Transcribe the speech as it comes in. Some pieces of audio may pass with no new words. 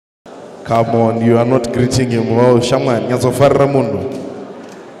Come on, you are not greeting him. Oh, Shaman, Nyazofarra Mundu.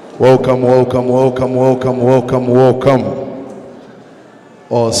 Welcome, welcome, welcome, welcome, welcome, welcome.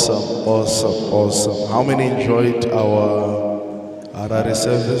 Awesome, awesome, awesome. How many enjoyed our Harare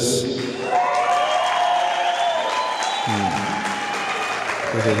service?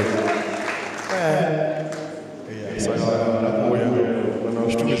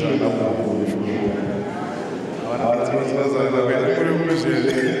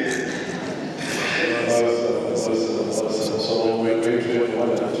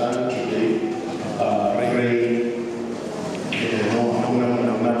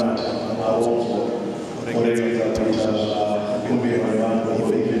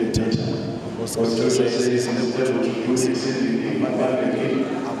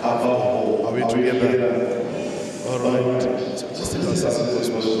 Are we together? All right. So just take our second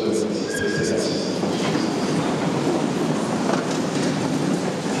gospel.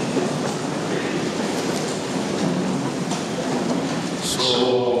 So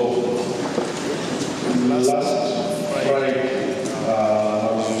last Friday,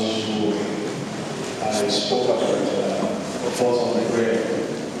 I spoke about thoughts on the prayer.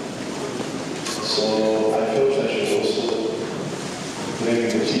 So I felt I should also bring the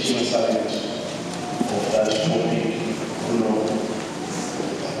teaching side of that topic,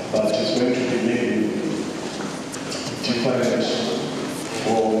 but it's going to be maybe different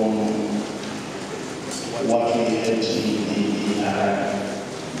from what we had in Harare.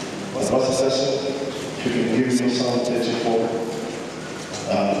 Brothers, if you can give me Psalm 34,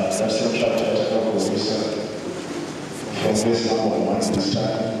 that's the chapter from verse number 1 this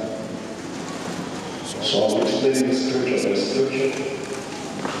time. So I'll explain the scripture by scripture,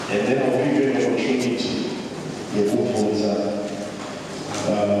 and then I'll give you an opportunity. The book was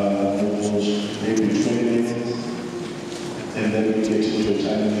maybe 20 minutes, and then we get into a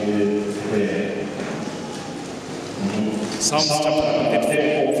time of prayer. Psalms chapter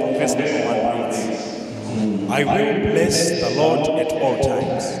 34 from verse number 1 reads, I will bless the Lord at all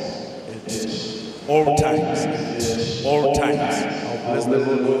times. All times. All times. I'll bless the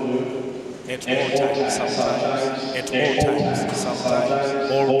Lord at all times, sometimes, at all times,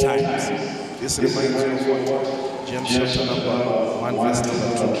 sometimes, all times. This reminds me of what? James chapter number 1 verse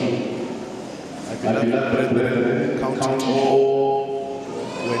number 2. I beloved brethren, count it all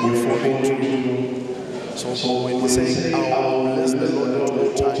when you fall into. So when he's saying, I will bless the Lord at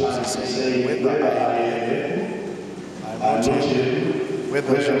all times, he's saying, whether I am not here,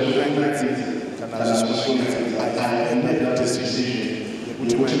 whether I shall be angry, can I just I have made a decision.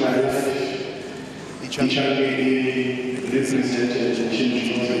 Put my life, each and every represented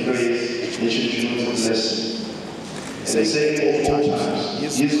children of grace, children of blessing. Saying at all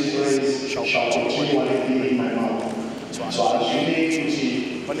times, His praise shall continually be in my mouth. So as you need to see,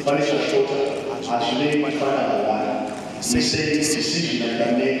 as you need to find out why, He said, decision that I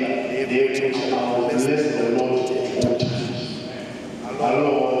make, they will bless the Lord at all times. Hello.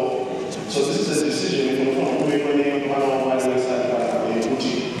 So this is a decision. If you're not moving on any one on one side,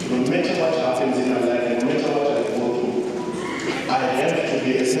 no matter what happens in my life, no matter what I go through, I have to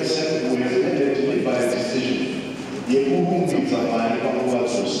be a person who is led to live by a decision. The moving things are mine, not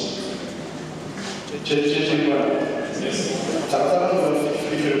others. Yes.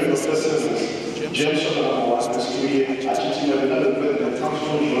 If you remember first service, James chapter 1 verse 3, I teach you another prayer that comes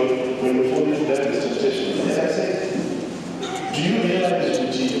from God when you fall into that temptation. As I said, do you realize that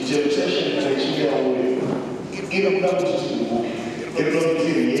temptation can actually away? Even that which is in the book. They don't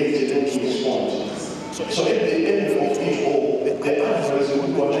respond. So at the end of it all, the answer is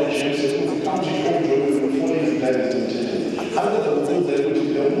what James says, who comes in all joy when you fall into that temptation. Other than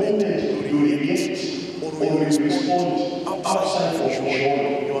the moment you react or you respond outside of joy,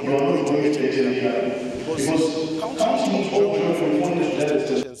 you are not going to get it. Because counting all joy when you fall into that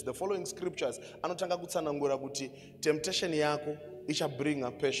temptation. The following scriptures anotanga kutsanangura kuti temptation yako icha bring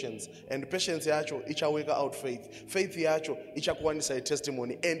up patience, and patience yacho icha wake out faith, faith yacho icha kuwanisa a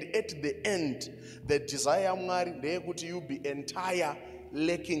testimony, and at the end the desire mwari ndeyekuti you be entire,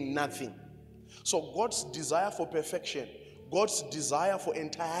 lacking nothing. So God's desire for perfection, God's desire for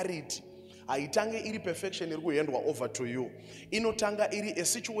entirety aitange iri perfection iri kuendwa over to you, inotanga iri a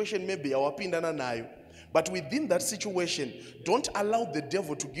situation maybe yawapindana nayo. But within that situation, don't allow the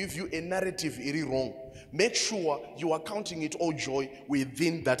devil to give you a narrative iri wrong. Make sure you are counting it all joy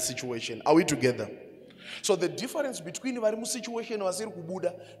within that situation. Are we together? So the difference between vari mu situation vasiri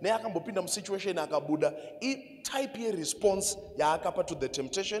kubuda neakambopinda mu situation akabuda, I type a response yaakapa to the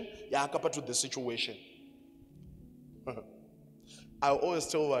temptation, yaakapa to the situation. I always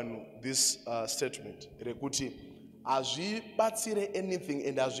tell one this statement. Rekuti, hazvibatsire anything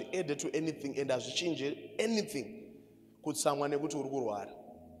and hazviadd to anything and hazvichinje anything kutsamwa nekuti uri kurwara.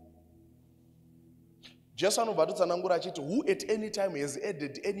 Jesu anobva atotsanangura achiti, who at any time has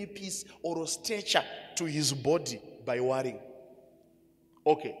added any piece or stature to his body by worrying.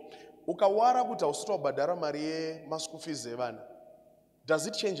 Okay, ukawara kuti hausita kubhadhara mari yemaschool fees evana, does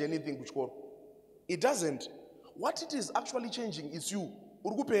it change anything kuchikoro? It doesn't. What it is actually changing is you.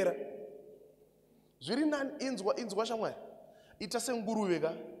 Uri kupera. Zviri nani inzwa shamwari. Ita senguruve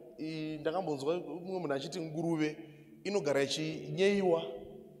ka, ndakambonzwa mumwe munhu achiti nguruve inogara ichinyeiwa,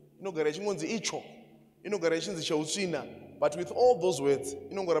 inogara ichingonzi icho, inogara ichinzi cheutsvina, but with all those words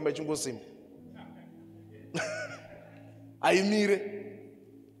inongoramba ichingosima. Aimire.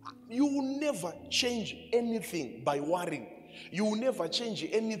 You will never change anything by worrying. You will never change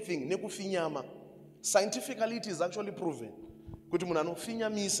anything nekufinyama. Scientifically it is actually proven kuti munhu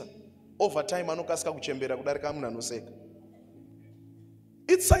anofinyamisa over time anokasika kuchembera kudarika munhu anoseka.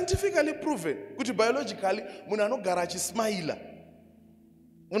 It's scientifically proven kuti biologically munhu anogara achismaila,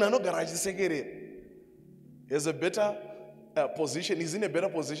 munhu anogara achisekerera has a better position, is in a better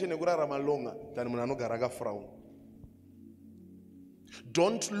position yekurarama longer than munhu anogara akafrown.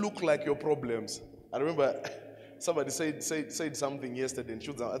 Don't look like your problems. I remember somebody said something yesterday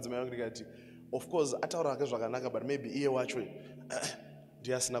and of course ataura zvakanaka, but maybe iye wacho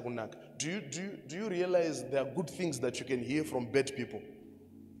ndiyasina kunaka. Do you realize there are good things that you can hear from bad people?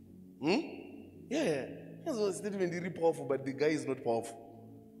 Yeah. That's a statement really powerful, but the guy is not powerful.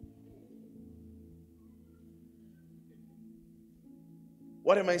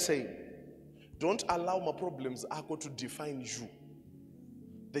 What am I saying? Don't allow my problems to define you.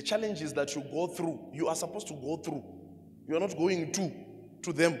 The challenges that you go through, you are supposed to go through. You are not going to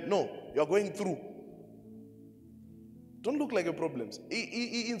them. No, you are going through. Don't look like your problems.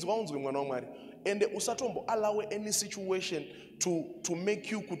 And usatombo allow any situation to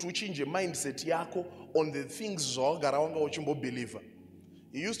make you change your mindset yako on the things zogarawanga ochimbo believer.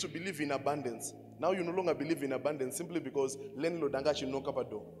 You used to believe in abundance. Now you no longer believe in abundance simply because landlord angachi knock up a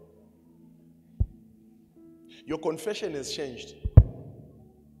door. Your confession has changed.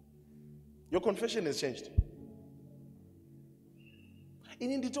 Your confession has changed.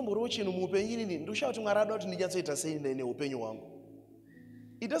 Ini nditomboro chino muupenyu inini ndoshauti mwarada kuti ndichatsoita sei nene upenyu wangu.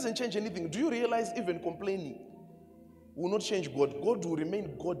 It doesn't change anything. Do you realize even complaining will not change God? God will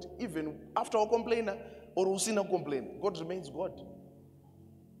remain God even after a complainer or usina complain. God remains God.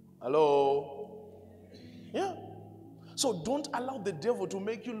 Hello? Yeah. So don't allow the devil to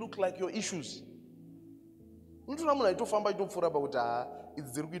make you look like your issues.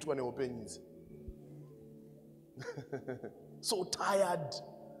 So tired.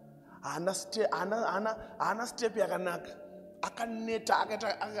 Ana step yakanaka. Akaneta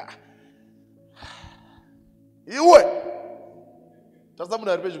akata. Iwe.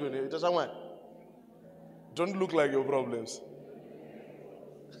 Don't look like your problems.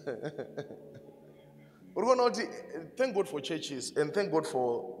 Thank God for churches and thank God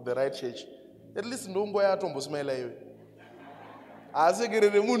for the right church. At least don't go out on Bosmela.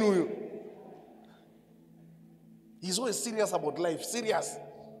 He's always serious about life. Serious.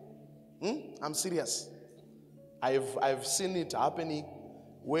 I'm serious. I've seen it happening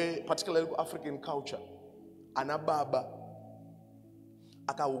where, particularly African culture, anababa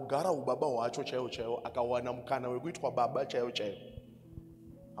akaugara ubaba wacho chayo akawana mukana wekuitwa baba chayo.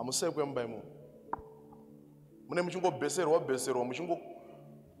 Amusekwe mbaimo. Mune muchingo beserwa muchingo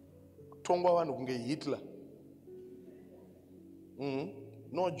tongwa vanhu kunge Hitler.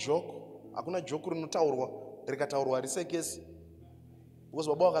 No joke. Hakuna joke rinotaurwa rikataurwa risekesi. Because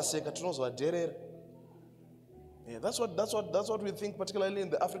baba wakaseka tinozwadherera. Yeah, that's what we think, particularly in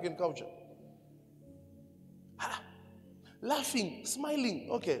the African culture. Laughing, smiling.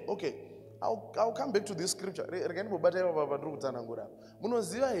 Okay. I'll come back to this scripture.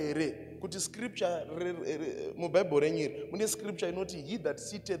 Munoziva here kuti scripture mu Bible renyiri mune scripture inoti he that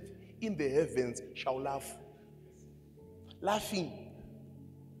sitteth in the heavens shall laugh. Laughing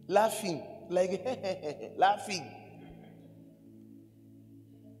like laughing.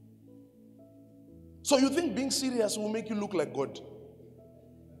 So you think being serious will make you look like God?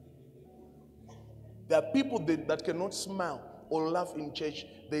 There are people that cannot smile or laugh in church.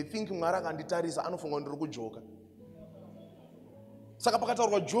 They think Mara kanditarisa anofunga ndiri kujoka. Saka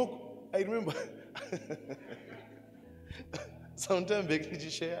pakataurwa joke, I remember sometime back did you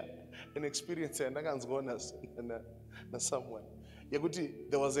share an experience and ndakanzwa na someone. Yakuti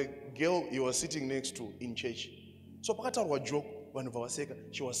there was a girl you were sitting next to in church. So pakataurwa joke, vanhu vavaseka,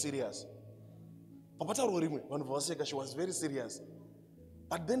 she was serious. Pakataurwa rimwe, vanhu vavaseka, she was very serious.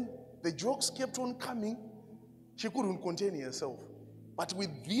 But then the jokes kept on coming. She couldn't contain herself. But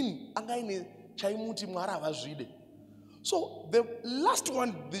within, chaimuti mwara vazvide. So the last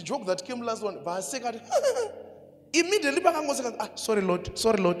one, the joke that came last one, immediately sorry Lord,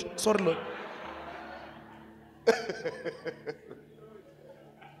 sorry Lord, sorry Lord.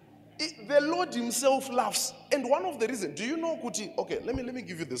 The Lord himself laughs. And one of the reasons, do you know Kuti? Okay, let me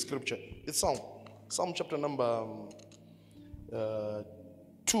give you the scripture. It's Psalm chapter number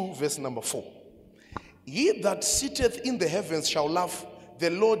 2, verse number 4. He that sitteth in the heavens shall laugh, the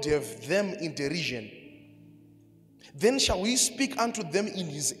Lord have them in derision. Then shall he speak unto them in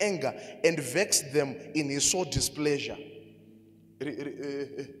his anger, and vex them in his sore displeasure.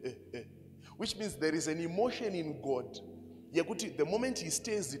 Which means there is an emotion in God. The moment he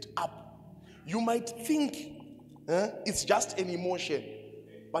stirs it up, you might think it's just an emotion.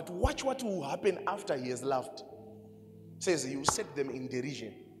 But watch what will happen after he has laughed. It says he will set them in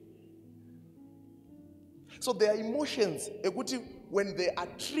derision. So there are emotions, when they are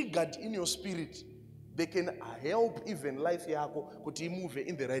triggered in your spirit, they can help even life yako kuti move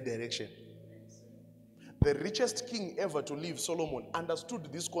in the right direction. The richest king ever to live, Solomon,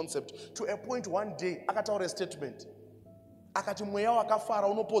 understood this concept to a point one day, akataura a statement. Akati mweya wakafara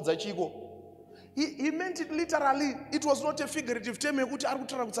unopodza chiko. He meant it literally. It was not a figurative term yekuti ari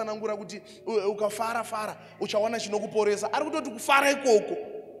kutaura kutsanangura kuti ukafara fara uchawana chinokuporesa. Ari kutoti kufara ikoko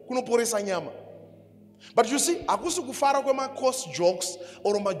kunoporesa nyama. But you see, akusi kufara kwema coarse jokes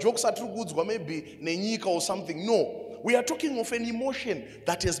or ma jokes atiri kuudzwa maybe nenyika or something. No, we are talking of an emotion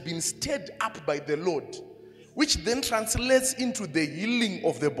that has been stirred up by the Lord, which then translates into the healing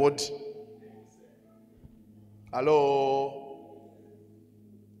of the body. Hello?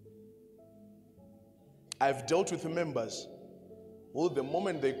 I've dealt with members who the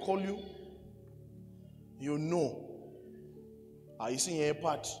moment they call you, you know, are you seeing a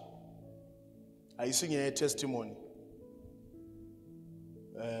part? Are you seeing a testimony?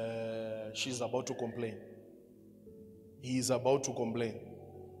 She's about to complain. He is about to complain.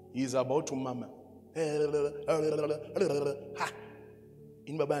 He is about to murmur.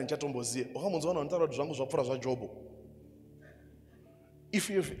 If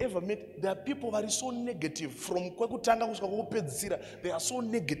you've ever met, there are people that are so negative from kwekutanga kusvika kwekupedzisira. They are so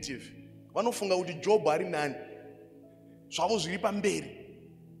negative. Vanofunga kuti Job ari nani. Zvavo zviri pamberi.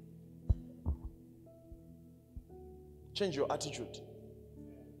 Change your attitude.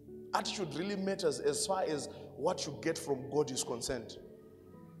 Attitude really matters as far as what you get from God is concerned.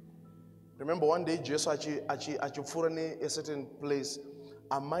 Remember one day Jesus achipfuura a certain place,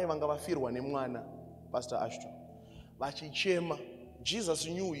 amai vanga vafirwa nemwana, Pastor Ashton. Vachichema. Jesus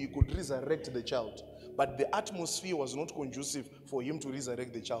knew he could resurrect the child, but the atmosphere was not conducive for him to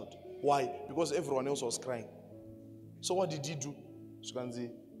resurrect the child. Why? Because everyone else was crying. So what did he do? Sukanzi,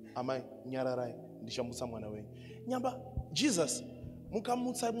 amai nyararai ndishamutsa mwana wenyu. Nyamba Jesus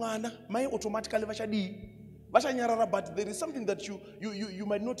mukamutsa mwana mai automatically vachanyarara, but there is something that you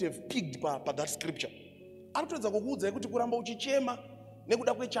might not have picked by that scripture. Arikutoedza kukuudza yekuti kuramba uchichema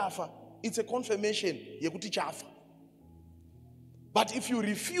nekuda kwechafa, it's a confirmation yekuti chafa. But if you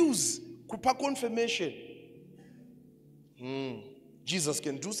refuse kupa confirmation, Jesus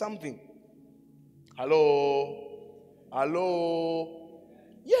can do something. Hello?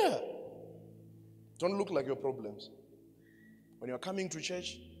 Yeah. Don't look like your problems. When you're coming to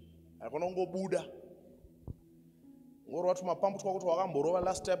church, akonongo Buddha. Ngoro watu mapampu twakuti wakamborova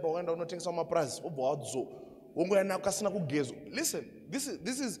last step wakaenda unotengesa maprazi obva wadzo. Wongoenda kasina kugezo. Listen, this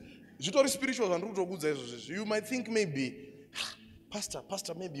is zvitori spiritual and kutokudza izvo. You might think maybe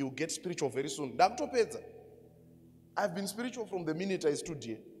Pastor, maybe you'll get spiritual very soon. I've been spiritual from the minute I stood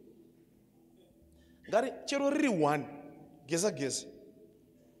here. Gari chero riri one. Geza.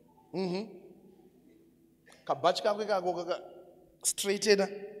 Kabach kako straighted.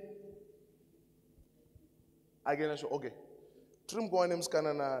 Again, I show, okay.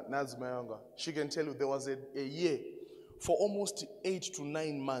 She can tell you there was a year for almost 8 to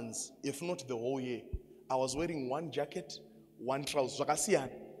 9 months, if not the whole year. I was wearing one jacket, one trouser.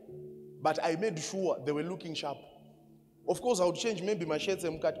 But I made sure they were looking sharp. Of course, I would change maybe my shirts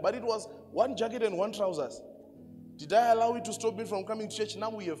and cut, but it was one jacket and one trousers. Did I allow it to stop me from coming to church?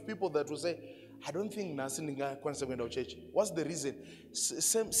 Now we have people that will say, I don't think Nasin going to church. What's the reason?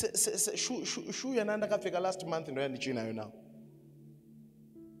 Shoe yananda kafika last month in China now.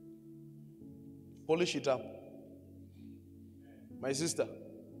 Polish it up. My sister,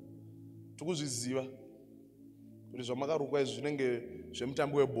 tukuziziva. Kulizomaka request zvinenge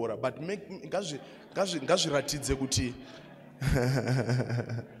zvemutambo webhora, but make ngazviratidze kuti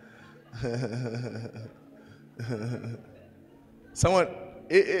someone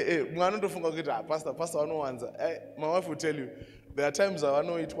Pastor, no answer. My wife will tell you, there are times I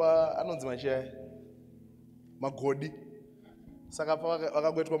know it was magodi. Saka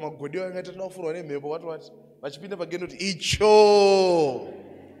wakagwetwa magodi wangati tinofurwa nemhepo what vachipinda pagenda kuti icho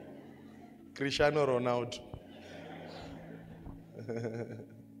Cristiano Ronaldo.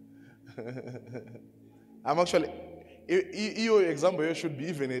 I'm actually, your example here should be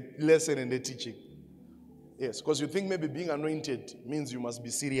even a lesson in the teaching. Yes, because you think maybe being anointed means you must be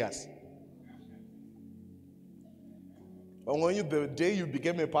serious. But when the day you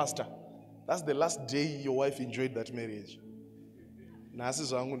became a pastor, that's the last day your wife enjoyed that marriage.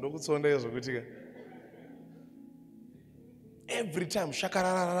 Every time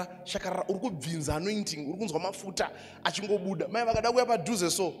shakarara urikubvinza anointing urikunzwa mafuta achingobuda mai vakada kuya padhuze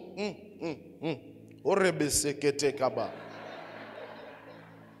so orebesekete kaba.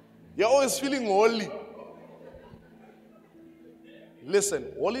 You're always feeling holy.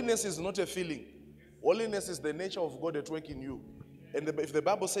 Listen, holiness is not a feeling. Holiness is the nature of God at work in you. And if the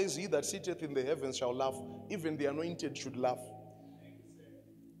Bible says, he that sitteth in the heavens shall laugh, even the anointed should laugh.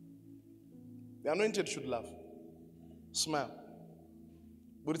 The anointed should laugh. Smile.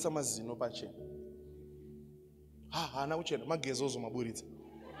 Buritsa mazino pache. Hana uchena magezozo maburitsa.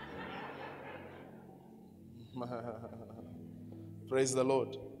 Praise the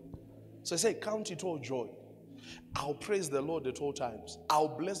Lord. So I say, count it all joy. I'll praise the Lord at all times. I'll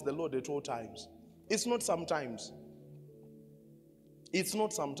bless the Lord at all times. It's not sometimes. It's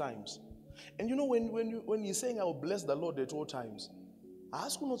not sometimes. And you know, when you're saying I'll bless the Lord at all times,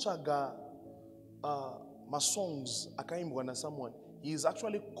 ask unochaga my songs akaimbwa na someone. He is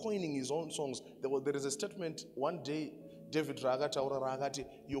actually coining his own songs. There is a statement one day David Ragati,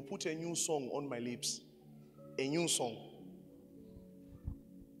 you put a new song on my lips. A new song.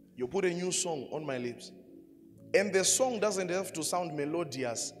 You put a new song on my lips. And the song doesn't have to sound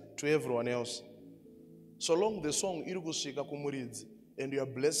melodious to everyone else. So long the song irukushika kumuridzi and you are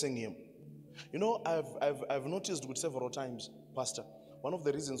blessing him. You know, I've noticed with several times, Pastor, one of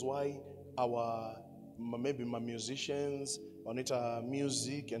the reasons why maybe my musicians,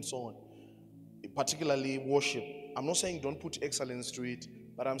 music and so on, particularly worship. I'm not saying don't put excellence to it,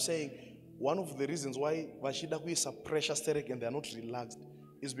 but I'm saying one of the reasons why Vashida is a pressure steric and they're not relaxed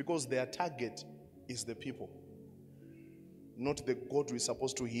is because their target is the people, not the God who is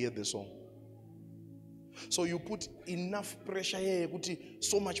supposed to hear the song. So you put enough pressure here,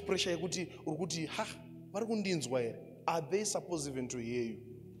 so much pressure here, are they supposed even to hear you?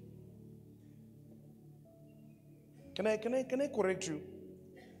 Can I correct you?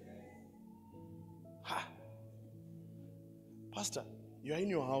 Pastor, you are in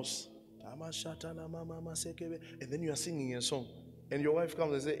your house, and then you are singing a song, and your wife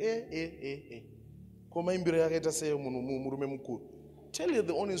comes and says, tell you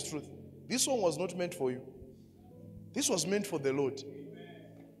the honest truth. This song was not meant for you. This was meant for the Lord.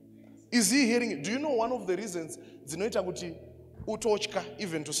 Is he hearing it? Do you know one of the reasons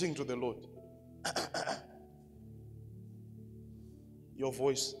even to sing to the Lord? Your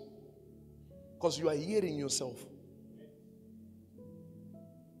voice. Because you are hearing yourself.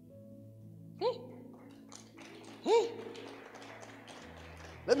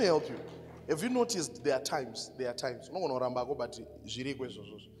 Let me help you. Have you noticed there are times, no one rambago but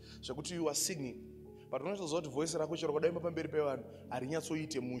so you are singing, but not as voice but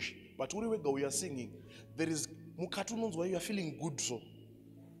we are singing. There is mukatunons where you are feeling good so.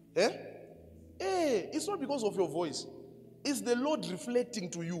 It's not because of your voice. It's the Lord reflecting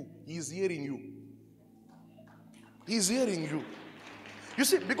to you. He is hearing you. He is hearing you. You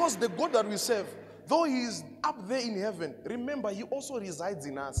see, because the God that we serve, though he is up there in heaven, remember he also resides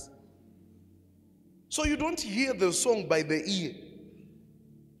in us. So you don't hear the song by the ear.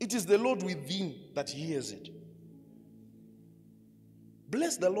 It is the Lord within that hears it.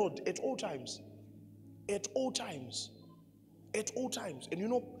 Bless the Lord at all times. At all times. At all times. And you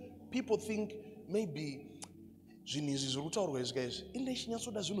know, people think maybe deep.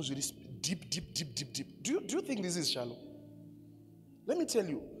 Do you think this is shallow? Let me tell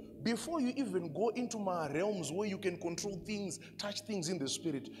you, before you even go into my realms where you can control things, touch things in the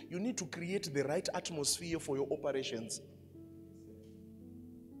spirit, you need to create the right atmosphere for your operations.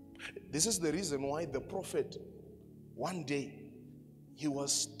 This is the reason why the prophet, one day, he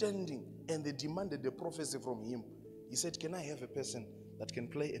was standing and they demanded the prophecy from him. He said, can I have a person that can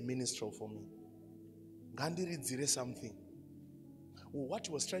play a minstrel for me? Gandiri something. What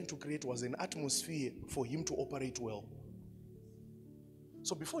he was trying to create was an atmosphere for him to operate well.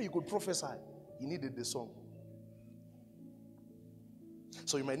 So before he could prophesy, he needed the song.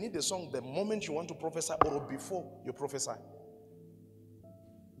 So you might need the song the moment you want to prophesy or before you prophesy.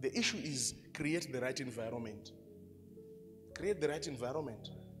 The issue is create the right environment. Create the right environment.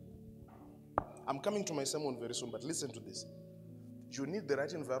 I'm coming to my sermon very soon, but listen to this. You need the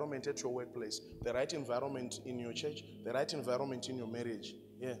right environment at your workplace, the right environment in your church, the right environment in your marriage.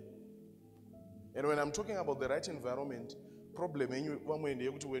 Yeah. And when I'm talking about the right environment, problem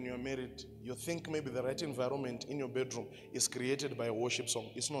when you're married, you think maybe the right environment in your bedroom is created by a worship song.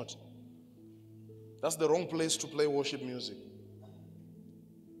 It's not. That's the wrong place to play worship music.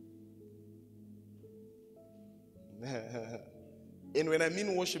 And when I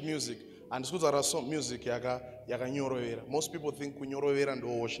mean worship music, and there are some music most people think kunyorovera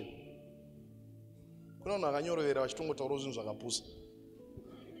ndo worship.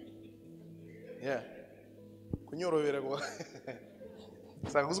 Yeah. Kunyorovera kwa.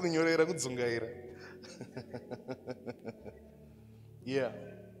 Saka kunyorovera kudzungaira. Yeah.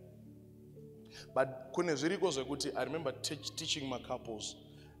 But kune zviriko zvekuti I remember teaching my couples.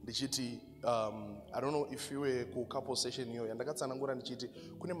 I don't know if you were ku couple session here. Ndakatsanangura ndichiti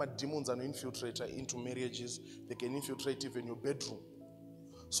kune ma demons ano infiltrate into marriages. They can infiltrate even your bedroom.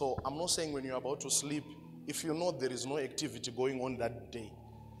 So I'm not saying when you're about to sleep, if you know there is no activity going on that day,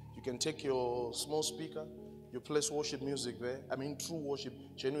 you can take your small speaker, you place worship music there. I mean true worship,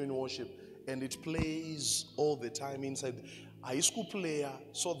 genuine worship, and it plays all the time inside. A school player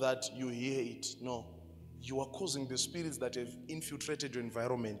so that you hear it. No. You are causing the spirits that have infiltrated your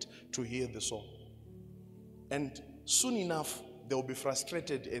environment to hear the song. And soon enough, they will be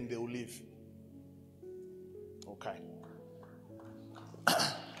frustrated and they will leave. Okay.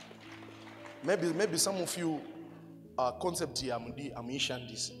 maybe some of you concept here, I'm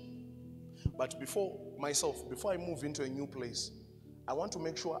this. But before I move into a new place, I want to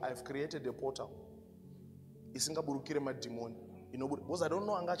make sure I've created a portal. Isingaburukire madimoni. You know, because I don't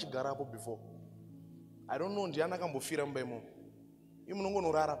know angachigara hapo before. I don't know ndiana kambofira mbemo. Imunongo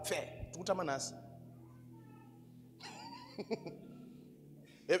norara pfe tukutama nasi.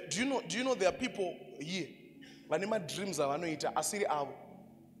 Do you know there are people here vanema dreams avanoita asiri avo.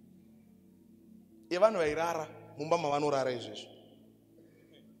 Evano vairara mumbama vanorara izvezvo.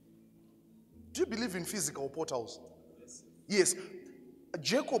 Do you believe in physical portals? Yes.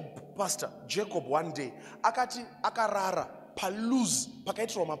 Jacob one day akati akarara paluz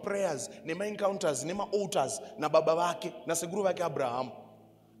pakaitirwa ma prayers nema encounters nema altars na baba vake na seguru vake Abraham.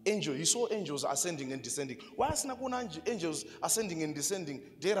 He saw angels ascending and descending. Why asina kuona angels ascending and descending?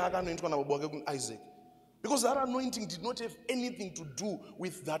 Dera akanoitwa na baba vake Isaac. Because that anointing did not have anything to do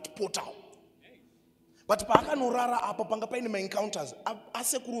with that portal. But paakanorara apa panga paine ma encounters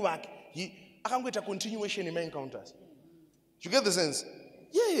asekuru vake akangoita continuation nema encounters. You get the sense?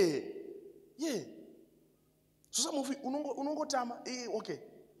 Yeah. So some of you unongotama okay.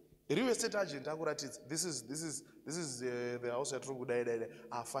 Real estate agent akuratidza this is the house at Rugudai.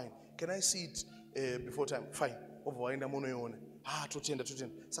 Fine. Can I see it before time? Fine. Overwaenda munoiona. Totenda.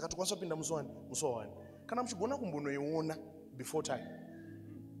 Saka tukwanisa kupinda musowani. Kana muchigona kumbonoiona before time.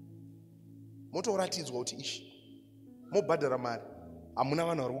 Motoratidzwa kuti ishi. Mobhadhara mari. Amuna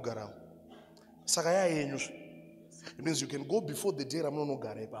vanhu vari kugaramo. Saka yayenyu. It means you can go before the day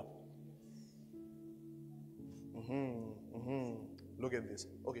ramunonogara ipapo. Look at this.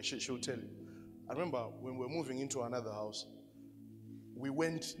 Okay, she'll tell you. I remember when we were moving into another house, we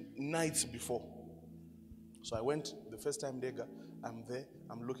went nights before. So I went the first time Dega, I'm there,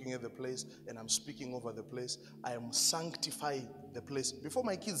 I'm looking at the place, and I'm speaking over the place. I am sanctifying the place before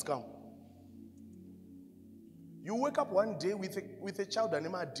my kids come. You wake up one day with a child and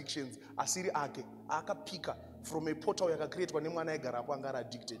addictions, asiri ake, akapika from a portal yakacreate when mwana egarapo angara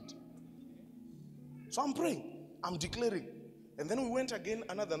addicted. So I'm praying. I'm declaring. And then we went again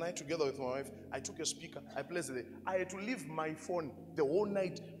another night together with my wife. I took a speaker. I placed it there. I had to leave my phone the whole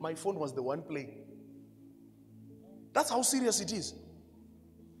night. My phone was the one playing. That's how serious it is.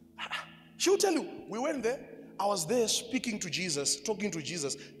 She'll tell you, we went there. I was there speaking to Jesus, talking to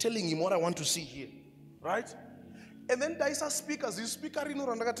Jesus, telling him what I want to see here. Right? And then daisa speakers. This speaker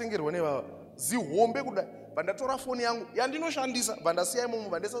inorandatengerwa whenever zihombe kuda. Bandatora phone yangu. Yandinoshandisa. Bandasiya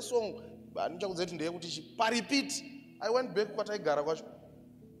imomo. Bandesa song. I went back kwataigara kwacho.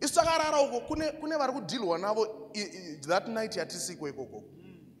 Isakarara uko kune vari kudilwa navo that night yatisikwe ikoko.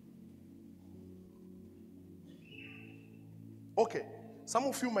 Okay, some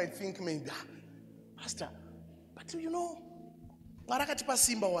of you might think maybe, Pastor, but you know, marakatipa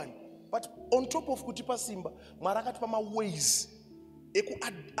simba one. But on top of kutipa simba, marakatipa ma ways eku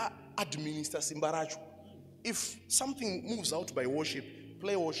administer simba racho. If something moves out by worship,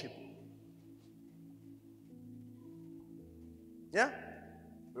 play worship. Yeah,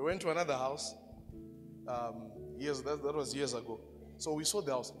 we went to another house. That was years ago. So we saw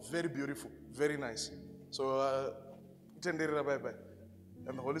the house, very beautiful, very nice. So, bye-bye.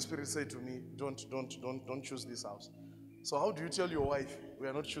 And the Holy Spirit said to me, don't choose this house. So how do you tell your wife, we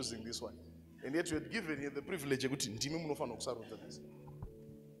are not choosing this one? And yet you had given her the privilege.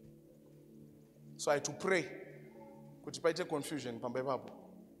 So I had to pray. Kuti confusion,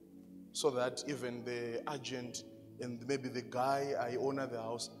 so that even the agent and maybe the guy I owner the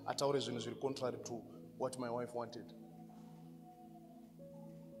house at our reason is contrary to what my wife wanted.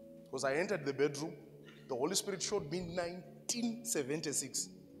 Because I entered the bedroom, the Holy Spirit showed me 1976.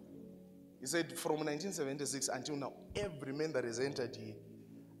 He said from 1976 until now, every man that has entered here,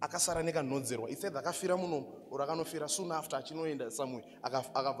 akasara neka nodzerwa. He said akafira muno or akanofira soon after achinoenda somewhere.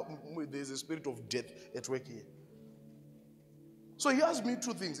 There is a spirit of death at work here. So he asked me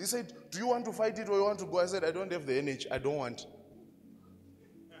two things. He said, do you want to fight it or you want to go? I said, I don't have the energy. I don't want.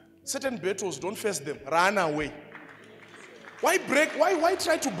 Certain battles, don't face them. Run away. Why break? Why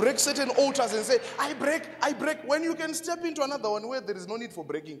try to break certain altars and say, I break, when you can step into another one where there is no need for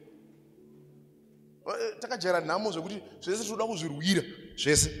breaking? Takajera namo zokuti zvese toda kuzvirwira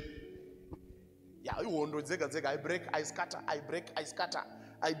zvese. Yeah, I break, I scatter, I break, I scatter,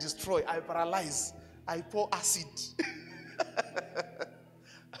 I destroy, I paralyze, I pour acid.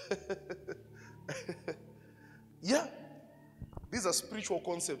 Yeah, these are spiritual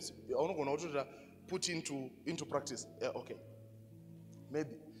concepts. I'm not going to put into practice. Yeah, okay. Maybe.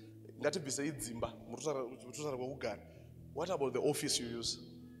 What about the office you use?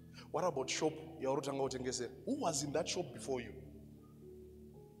 What about shop? Who was in that shop before you?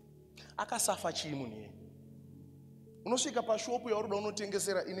 Akasafa chimuni. Unosvika pa shop yauri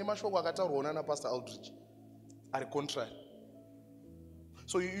unotengesera ine mashoko akataurwa na Pastor Aldridge. Are contrary.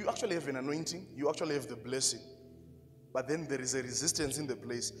 So you actually have an anointing, you actually have the blessing. But then there is a resistance in the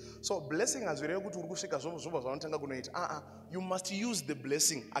place. So blessing as you must use the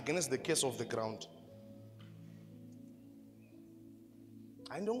blessing against the case of the ground.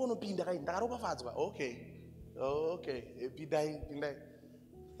 I don't want to be in the okay. Okay. Pidai.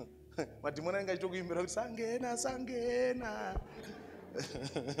 Sangena.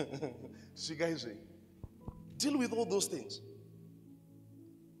 Deal with all those things.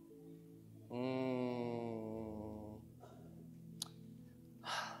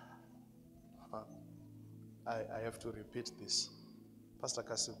 I have to repeat this. Pastor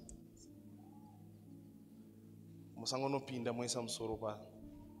Kasim. Musangono pinda moisa msoro pa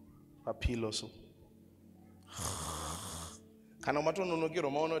pillow so. Kana matononokero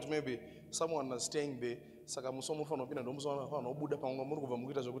maona kuti maybe someone is staying there saka musomo fano pinda ndo musomo fano obuda pamwe muri kubva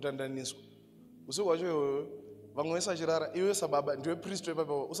mukuita zvokutandaniswa. Usiku wacho vamwe vese achirara iwe sababa ndiwe priest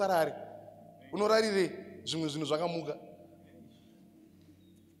wepapa usarari. Unorarire zvimwe zvinhu zvakamuka.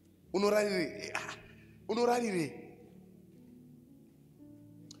 Unorarire.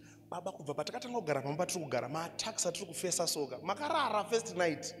 Baba kubva patakatanga kugara pamba tiri kugara ma-attacks atiri kufesa soka. Makarara first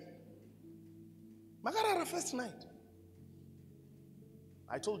night.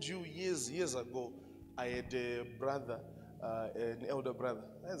 I told you years ago, I had a brother, an elder brother.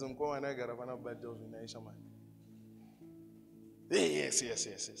 Yes.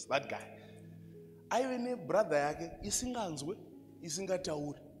 That guy. I have a brother yake isinganzwe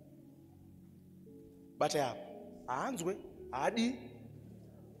isingatauri. But aanzwe adi.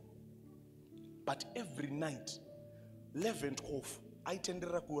 But every night 11:12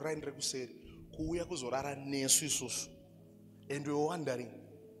 aitendera kuraindira kuseri kuuya kuzorara nesu isusu. And we were wondering,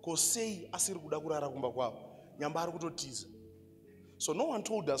 kosei asiri kuda kurara kumba kwavo, nyamba ari kutotiza. So no one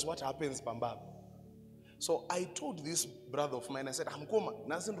told us what happens pambaba. So I told this brother of mine, I said, Amkoma,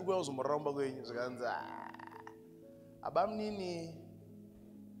 nasi ndikuya uzomorara kumba kwenyu. Zvikanza, abamnini,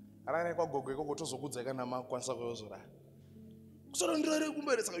 arare kwa gogo iko kutozokudza kana kwanisa kuyozorara. So ndirare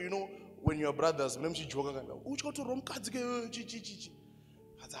kumbere saka, you know, when your brothers, when you joke, uchiko to romkadzi ke chichichi.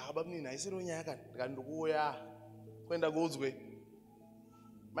 Kaza abamnini aisiro nyaka, ndikuya kwenda kudzwe.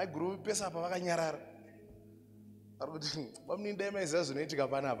 My group pesa apa vakanyarara. Arikuti bamnini dema izazvo zvinoitika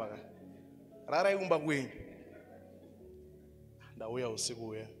panapa ka. Rara ikumba kwenyu. Ndauya usiku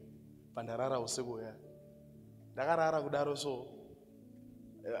uya. Pandarara usiku uya. Ndakarara kudaro so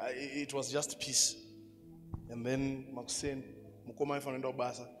it was just peace. And then makuseni mukoma ifanoenda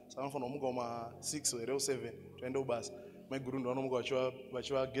kubasa. Saka mfano muka uma 6 or 7 toenda kubasa. My guru ndo vanomuka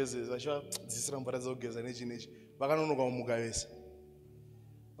vachivagezesa, vachivadzidzisira mvura dzekugeza nechi. Vakanonoka kumuka vese.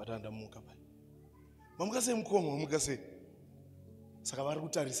 Vatandamuka pai. Mamuka sei mukoma, mamuka sei. Saka vari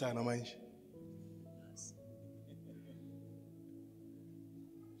kutarisana manje.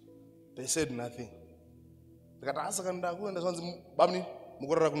 They said nothing. Ndikati asaka ndakuenda zvanzi bamni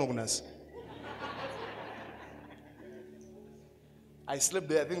mukorera kuno kunasi. I slept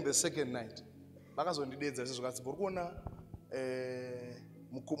there, I think the second night. Vakazondidedza izvo vakati uri kuona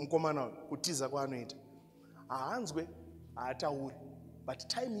mukomana kutiza kwaanoita haanzwe haatauri, but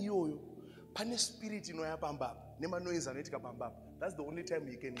time iyoyo pane spirit inoya pambapa nemanoise anoitika pambapa. That's the only time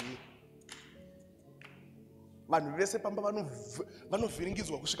you can hear. Vanhu vese pamba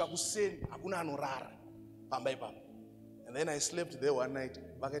vanovhiringidzwa kusvika kuseni, hakuna anorara pamba ipapa. And then I slept there one night,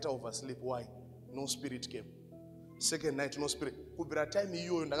 vakaita oversleep. Why? No spirit came. Second night, no spirit. Kubira time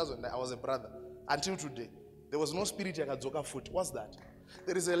iyoyo ndakazonda, I was a brother. Until today, there was no spirit yakadzoka foot. What's that?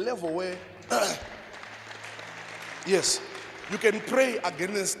 There is a level where, yes, you can pray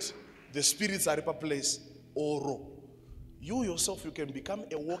against the spirits at a place or you yourself, you can become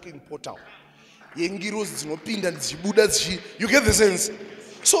a walking portal. You get the sense?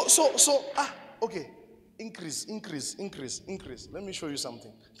 So, okay. Increase. Let me show you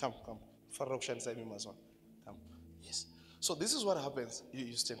something. Come. Come. Yes. So this is what happens.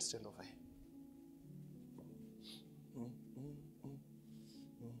 You stand over here.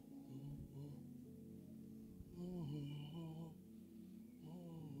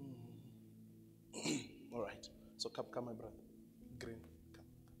 All right. So come, my brother. Green. Come.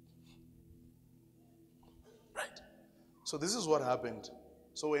 Right. So this is what happened.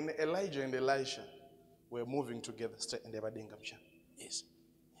 So when Elijah and Elisha were moving together, yes.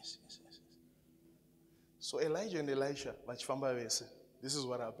 So Elijah and Elisha, this is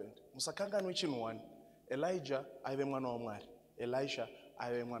what happened. Elijah, Elisha,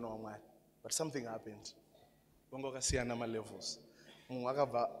 but something happened. Levels. You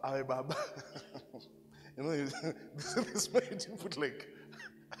know, this made you put like,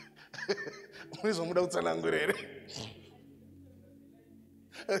 it's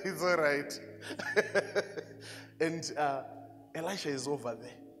all right. And Elisha is over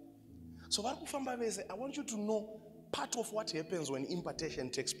there. So I want you to know part of what happens when impartation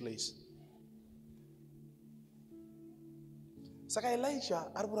takes place. Saka Elisha,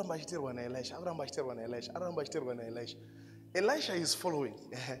 Elisha is following.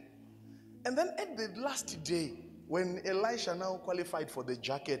 And then at the last day, when Elisha now qualified for the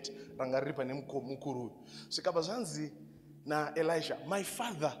jacket, na Elisha, my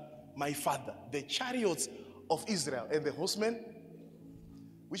father, the chariots of Israel and the horsemen,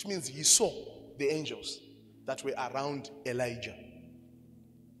 which means he saw the angels that were around Elijah.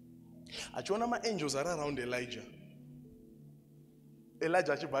 Achiona ma angels are around Elijah.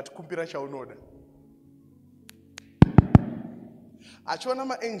 Elijah achibat kumpira chaunoda. Achiona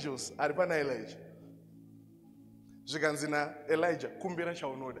ma angels are pana Elijah. Zvikanzina Elijah kumbira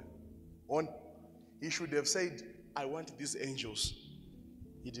chaunoda. On, he should have said, I want these angels.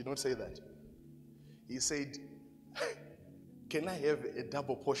 He did not say that. He said, can I have a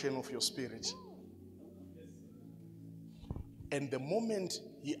double portion of your spirit? And the moment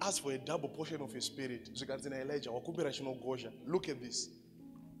he asked for a double portion of his spirit, look at this.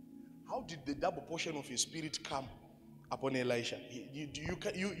 How did the double portion of his spirit come upon Elisha?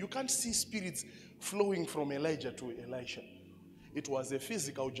 You can't see spirits flowing from Elijah to Elisha. It was a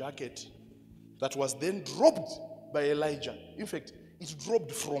physical jacket that was then dropped by Elijah. In fact, it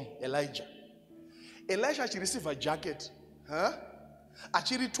dropped from Elijah. Elisha actually received a jacket.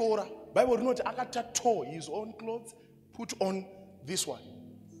 Actually Torah. Bible did not akata tore his own clothes, put on this one.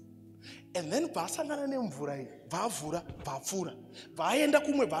 And then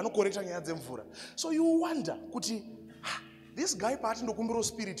so you wonder, this guy part ndo kumbiro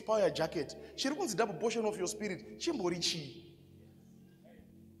spirit power jacket. She reckons the double portion of your spirit. Chimborichi.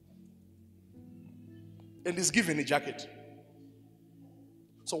 And is given a jacket.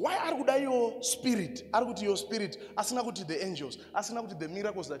 So why are your spirit? Arguti your spirit. Asinaguti the angels. Asinaguti the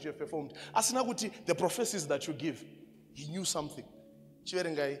miracles that you have performed. Asinaguti the prophecies that you give. He knew something.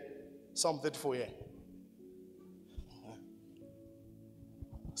 Chiverengai, Psalm 34 here.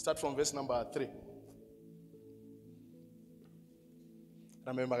 Start from verse number 3.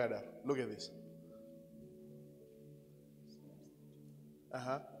 Remember, look at this.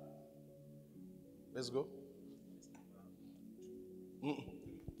 Let's go.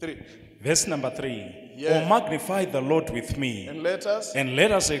 3. Verse number 3. Yeah. Oh, magnify the Lord with me. And let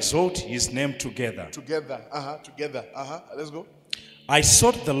us exalt his name together. Together. Let's go. I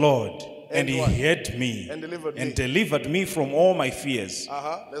sought the Lord, and he what? heard me, and delivered me from all my fears.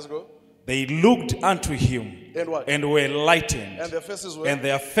 Let's go. They looked unto him, And what? and were lightened, And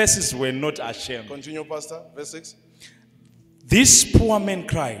their faces were not ashamed. Continue, Pastor. Verse 6. This poor man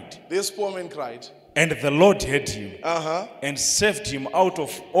cried, and the Lord heard him, and saved him out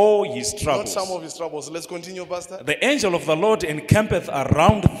of all his troubles. Not some of his troubles. Let's continue, Pastor. The angel of the Lord encampeth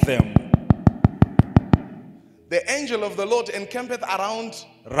around them The angel of the Lord encampeth around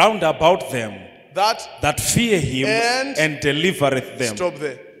round about them that fear him and delivereth them. Stop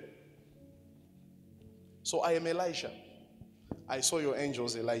there. So I am Elisha. I saw your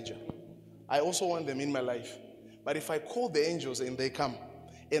angels, Elijah. I also want them in my life. But if I call the angels and they come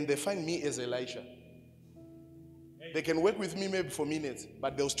and they find me as Elisha, they can work with me maybe for minutes,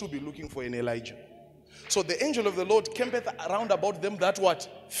 but they'll still be looking for an Elijah. So the angel of the Lord campeth around about them that what?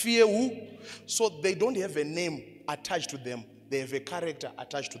 Fear who? So they don't have a name attached to them. They have a character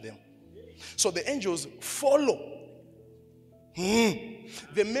attached to them. So the angels follow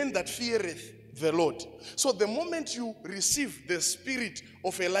the men that feareth the Lord. So the moment you receive the spirit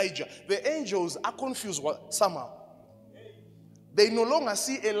of Elijah, the angels are confused somehow. They no longer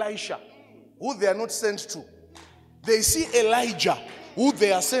see Elisha, who they are not sent to. They see Elijah, who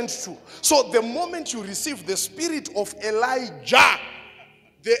they are sent to. So the moment you receive the spirit of Elijah,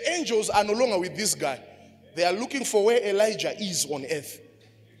 the angels are no longer with this guy. They are looking for where Elijah is on earth.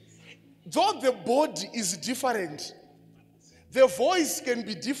 Though the body is different, the voice can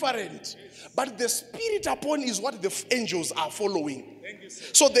be different, but the spirit upon is what the angels are following.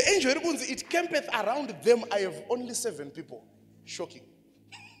 So the angel, it campeth around them. I have only 7 people. Shocking.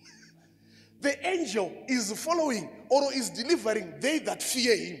 The angel is following or is delivering they that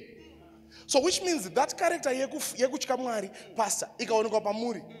fear him. So which means that character yekuchikamwari, pastor, ikaonekwa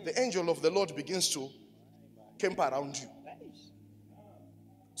pamuri, the angel of the Lord begins to camp around you.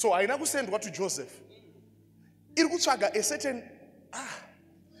 So I never send what to Joseph. Irikuchaga a certain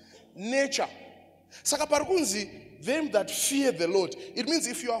nature. Sakaparkunzi, them that fear the Lord. It means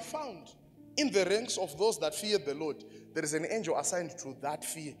if you are found in the ranks of those that fear the Lord, there is an angel assigned to that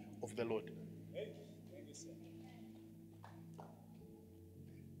fear of the Lord.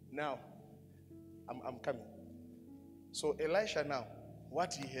 Now, I'm coming. So Elisha now,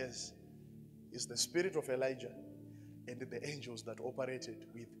 what he has is the spirit of Elijah and the angels that operated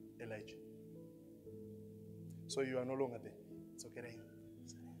with Elijah. So you are no longer there. It's okay, right?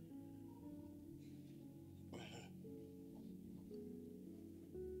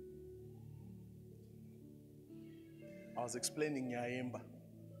 I was explaining Nyaemba.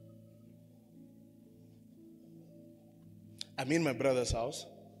 I'm in my brother's house.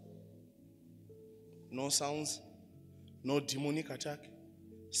 No sounds, no demonic attack.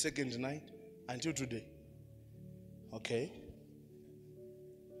 Second night until today. Okay.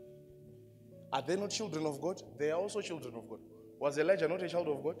 Are they not children of God? They are also children of God. Was Elijah not a child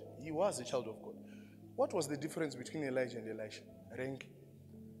of God? He was a child of God. What was the difference between Elijah and Elisha? Rank.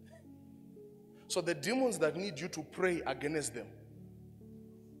 So the demons that need you to pray against them.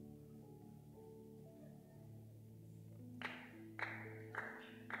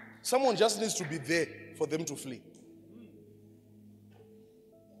 Someone just needs to be there for them to flee.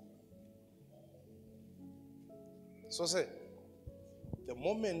 So say, the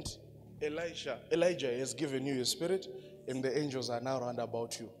moment Elijah has given you a spirit and the angels are now round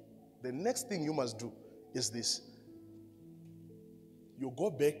about you, the next thing you must do is this. You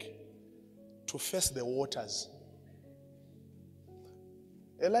go back to face the waters.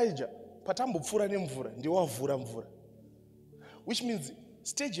 Elijah, patambo pfura nemvura, ndiwavhura mvura. Which means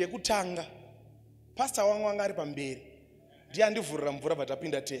stage yekutanga, pastor wangu anga ari pamberi, ndiye andivhurira mvura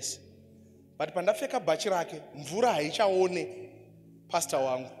patapinda tese. But pandafeka bhachi rake, mvura haichaone pastor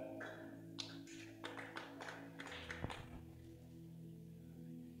wangu.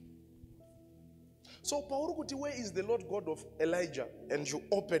 So Paurukuti, where is the Lord God of Elijah? And you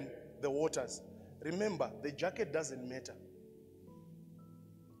open the waters. Remember, the jacket doesn't matter.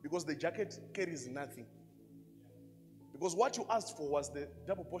 Because the jacket carries nothing. Because what you asked for was the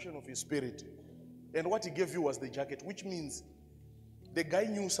double portion of his spirit. And what he gave you was the jacket, which means the guy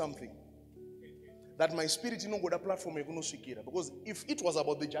knew something. That my spirit no got a platform. Because if it was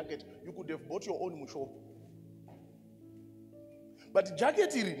about the jacket, you could have bought your own shop. But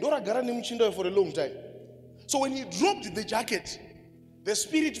jacket for a long time. So when he dropped the jacket, the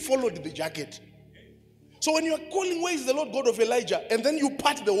spirit followed the jacket. So when you are calling, where is the Lord God of Elijah? And then you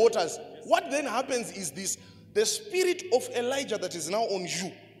part the waters. What then happens is this. The spirit of Elijah that is now on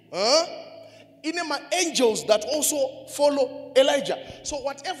you. My angels that also follow Elijah. So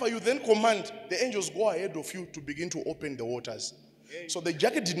whatever you then command, the angels go ahead of you to begin to open the waters. So the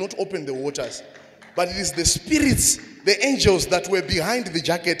jacket did not open the waters. But it is the spirits, the angels that were behind the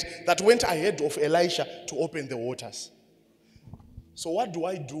jacket that went ahead of Elisha to open the waters. So what do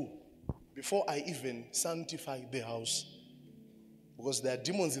I do before I even sanctify the house? Because there are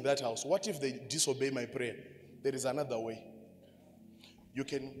demons in that house. What if they disobey my prayer? There is another way. You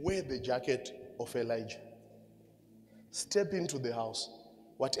can wear the jacket of Elijah. Step into the house.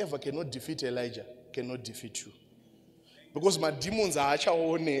 Whatever cannot defeat Elijah cannot defeat you. Because my demons are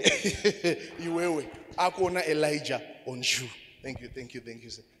actually iwewe akona Elijah on you. Thank you,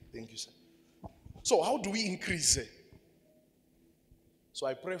 sir. Thank you, sir. So how do we increase? So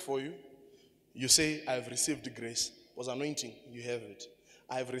I pray for you. You say, I have received grace. Was anointing, you have it.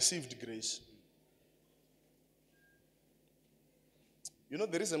 I have received grace. You know,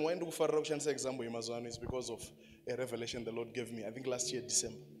 the reason why I do for example in Amazon is because of a revelation the Lord gave me, I think last year,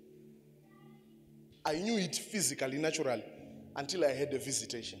 December. I knew it physically, naturally, until I had a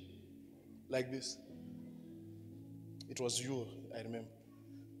visitation. Like this. It was you, I remember.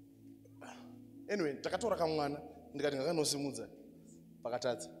 Anyway, takatora kamwana, ndikati ngakanosimudza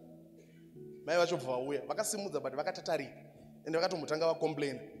pakatadza. Mai vachobva vauya, vakasimudza but vakatatari. And vakatomutanga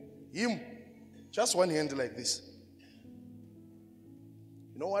vacomplain. Him, just one hand like this.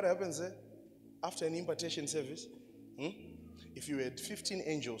 You know what happens there? After an impartation service, if you had 15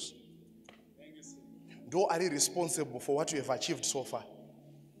 angels, though are you responsible for what you have achieved so far?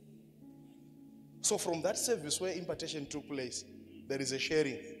 So from that service where impartation took place, there is a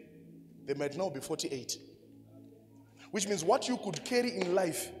sharing. There might now be 48. Which means what you could carry in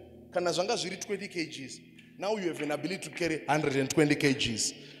life, kana zvanga zviri 20 kgs, now you have an ability to carry 120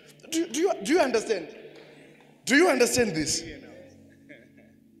 kgs. Do you understand? Do you understand this?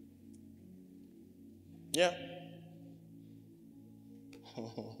 Yeah.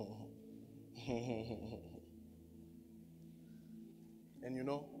 And you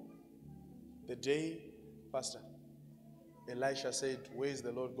know, the day, Pastor, Elisha said, where is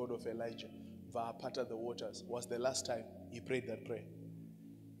the Lord God of Elijah? Parted the waters, was the last time he prayed that prayer.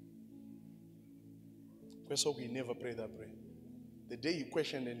 So he never prayed that prayer. The day he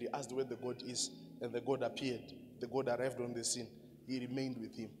questioned and he asked where the God is, and the God appeared, the God arrived on the scene, he remained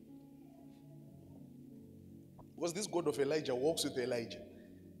with him. Because this God of Elijah walks with Elijah.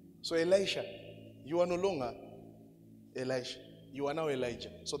 So Elisha, you are no longer Elisha. You are now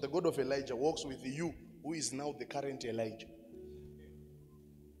Elijah. So the God of Elijah walks with you, who is now the current Elijah.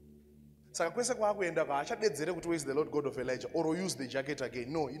 Saka kwese kwakuenda achadedzere kuti where is the Lord God of Elijah, or use the jacket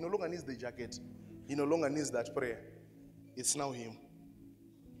again. No, he no longer needs the jacket. He no longer needs that prayer. It's now him.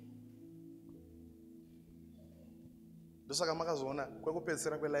 Ndosaka makazoona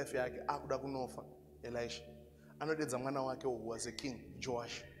kwekupedzisira kwelife yake akuda kunofa Elisha. Anodedza mwana wake who was a king,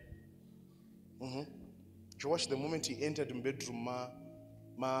 Joash. Joash, the moment he entered in bedroom,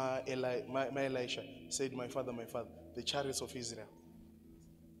 Elisha said, my father, the chariots of Israel.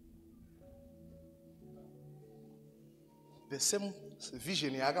 The same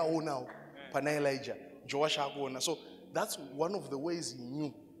vision yakaona now, pana Elijah, Joash akuona. So that's one of the ways he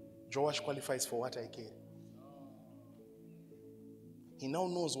knew Joash qualifies for what I carry. He now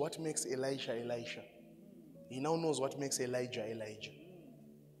knows what makes Elisha. He now knows what makes Elijah.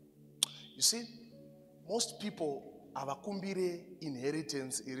 You see, most people have a kumbire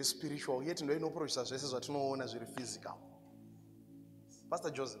inheritance, is spiritual, yet no process what no as very physical. Pastor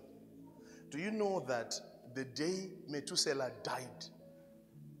Joseph, do you know that the day Methuselah died,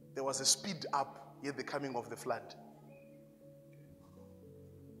 there was a speed up at the coming of the flood?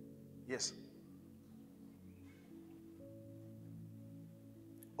 Yes.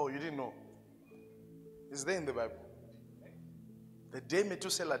 Oh, you didn't know? It's there in the Bible. The day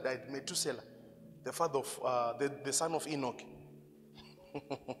Methuselah died, Methuselah, the father of the son of Enoch.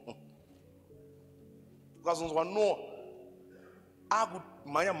 Because Noah,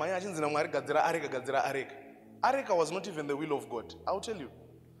 Areka was not even the will of God. I'll tell you.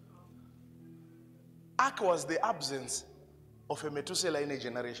 Ark was the absence of a Methuselah in a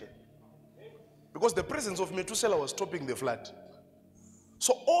generation. Because the presence of Methuselah was stopping the flood.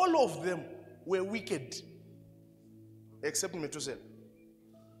 So all of them were wicked except Methuselah.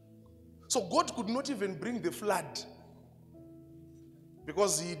 So God could not even bring the flood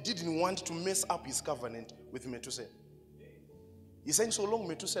because he didn't want to mess up his covenant with Methuselah. He's saying so long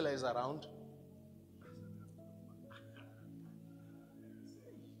Methuselah is around.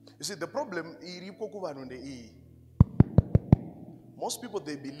 You see, the problem, most people,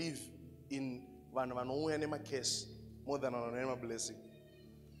 they believe in one case more than a blessing.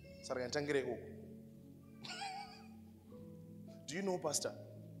 Do you know, Pastor?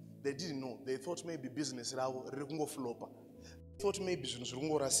 They didn't know. They thought maybe business flopper. They thought maybe business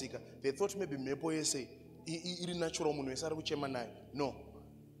rasika. They thought maybe mepo yese iri natural munu esara kuchema nayo.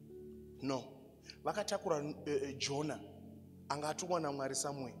 No. Vakatakura Jonah angatumwa na Mwari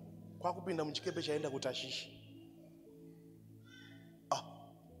Samuel. Kwakupinda muchikepe chaenda kuTashishi.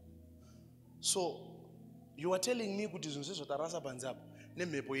 So you are telling me kuti zvinhu zvotarasa panzapo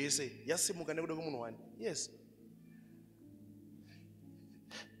nemhepo yese yasimuka nekuda kwemunhu wani? Yes.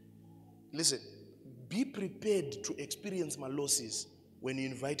 Listen, be prepared to experience my losses when you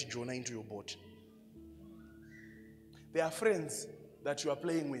invite Jonah into your boat. There are friends that you are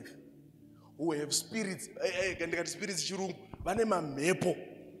playing with who have spirits, spirits chirungu, vane mamepo.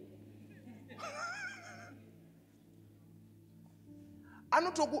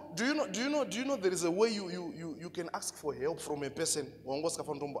 Do you know there is a way you can ask for help from a person?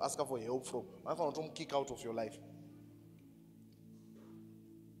 Ask for help from kick out of your life.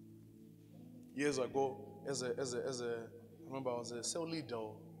 Years ago, as a I remember I was a cell leader,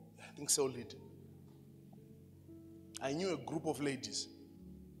 I think cell leader. I knew a group of ladies,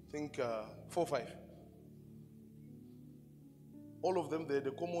 I think 4 or 5. All of them, they had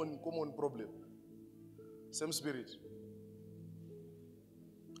a common problem. Same spirit.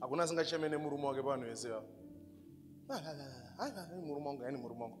 Akuna singa chemene murumo wake pano yesea.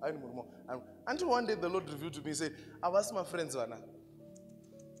 Until one day the Lord revealed to me, said, I've asked my friends,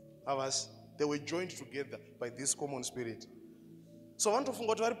 they were joined together by this common spirit. So want to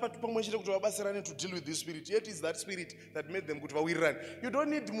to deal with this spirit. Yet is that spirit that made them good. You don't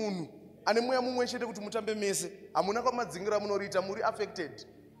need munu. Amuna affected.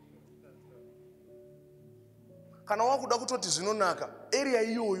 Kana wakuda kutoti zvinonaka area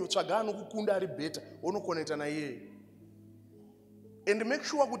iyoyo tsvagano kukunda ari better onoconnecta na yeye and make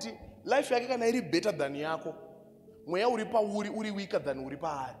sure kuti life yake kana iri better than yako mweya uri pauri uri weaker than uri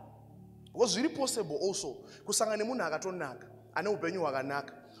paari because zviri possible also kusangana nemunhu akatonaka ane upenyu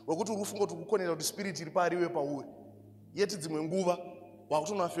hwakanaka wekuti uri kufunga kuti kuconnecta kuti spirit iri paari iwe pauri yeti dzimwe nguva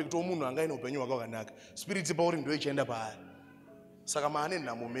wakutonoaffectawo munhu anga ine upenyu hwake hwakanaka spirit pauri ndio ichienda paari saka maane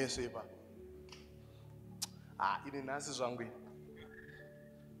nhamo mese ipa ini nasi zvangu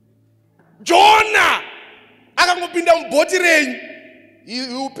Jonah akangopinda mubhoti renyu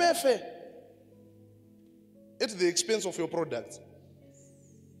you pay fair at the expense of your products.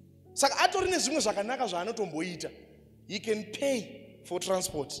 Saka atori nezvimwe zvakanaka zvaanotomboita. He can pay for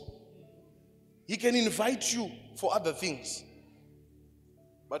transport. He can invite you for other things.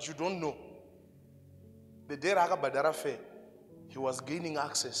 But you don't know. The day raakabhadhara fare, he was gaining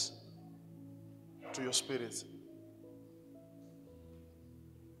access to your spirit.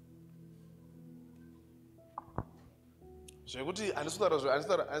 Zvekuti andisitara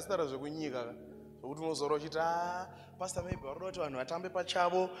zvekunyika zvekuti unozora uchiti pastor maybe waroda kuti vanhu vatambe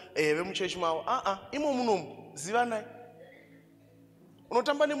pachavo vemuchechi mavo imo munomu zivanai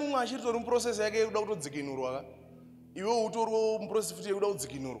unotamba nemumwe achiritori muprocess yake yekuda kutodzikinurwa iwe utoriwo muprocess futi yekuda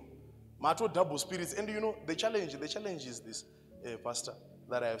kudzikinurwa mato double spirits. And you know the challenge is this pastor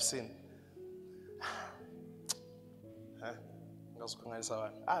that I have seen. Ngazokanganisa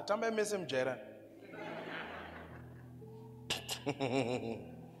vanhu tamba mese mujairani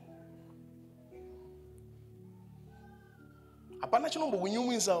hapana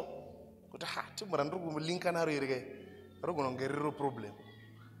chinombokunyumwisawo kuti timura ndiri kulinka naro iri kai rinogona kunge riro problem.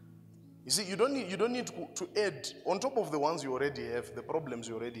 You see, you don't need to add on top of the ones you already have, the problems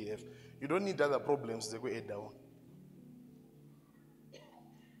you already have. You don't need other problems to add down.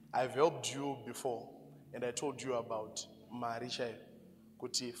 I've helped you before, and I told you about Marisha.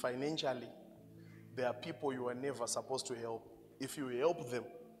 Kuti financially, there are people you are never supposed to help. If you help them,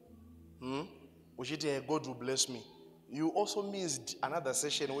 God will bless me. You also missed another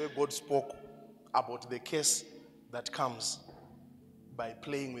session where God spoke about the curse that comes by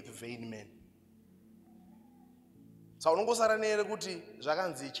playing with vain men. So unongosara nere kuti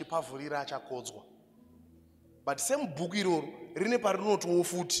zvakanzi chipavhurira achakodzwa. But same book iroro rine parinotowo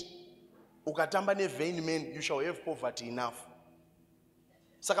futi ukatamba ne vain men you shall have poverty enough.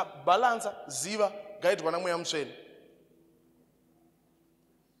 Saka balance ziva gaidwa na mweya mutsvene.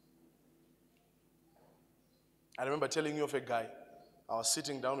 I remember telling you of a guy. I was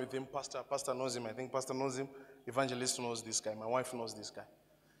sitting down with him. Pastor knows him. I think Pastor knows him. Evangelist knows this guy. My wife knows this guy.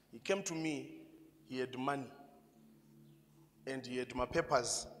 He came to me. He had money. And he had my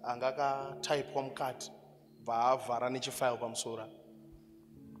papers. Angaka type home card. Vaavhara nechifile pamusora.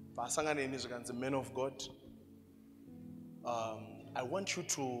 Vasangane nezvikanzi men of God. I want you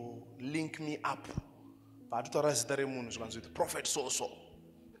to link me up. Vaatotaura zita remunhu zvikanzi with prophet so.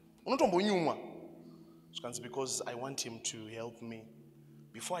 Unotombonyumwa. Because I want him to help me.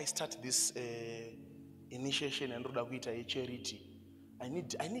 Before I start this initiation and a charity, I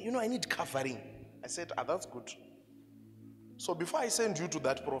need covering. I said, that's good. So before I send you to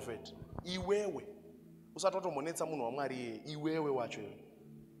that prophet, iwewe.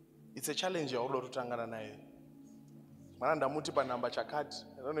 It's a challenge you to tangana nayo. Mananda muti pa number chakati.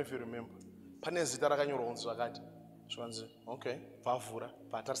 I don't know if you remember. Pane zita rakanyorwa kunzi zvakati. Zvanzi, okay, vavhura,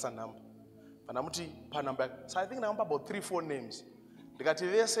 patarisa number. So I think I about 3-4 names. Ndikati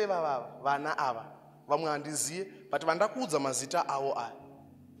vese vana ava vamwe handiziye, but vandakuudza mazita avo aya,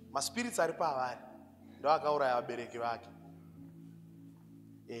 maspirits ari pavari ndo akauraya vabereki vake.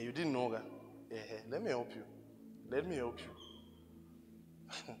 You didn't know that? Let me help you. Let me help you.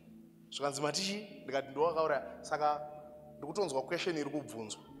 Zvikanzi matichi ndikati ndo akauraya. Saka ndikutonzwa question iri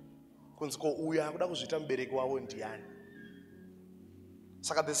kubvunzwa kunzi ko uyu akuda kuzviita mubereki wavo ndiani.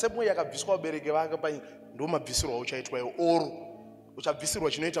 Saka the same way yakabviswa vabereki vake panyika ndo mabvisirwa uchaitwa iwo, or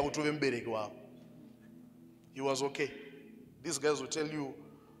uchabvisirwa chinoita kuti uve mubereki wavo. He was okay. These guys will tell you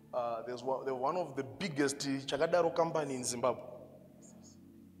they're one of the biggest chakadaro company in Zimbabwe.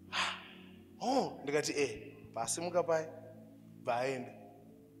 Ndikati pasimuka pai vaenda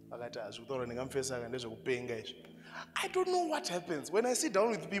vakati zvekutaura ndingamufesaka ndezvekupenga izvi. I don't know what happens when I sit down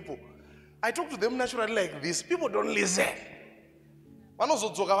with people. I talk to them naturally like this. People don't listen.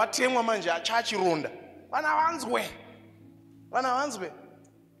 Vanozodzoka vatemwa manje achachironda. Vana vanzwe.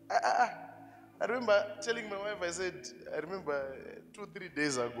 I remember telling my wife, I said, I remember 2-3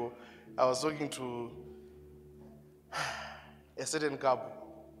 days ago, I was talking to a certain couple.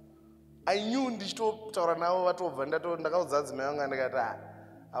 I knew ndichitotaura navo vatobva ndakaudza adzimai vanga ndikati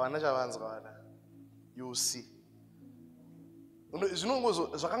havana chavanzwa vana. You see.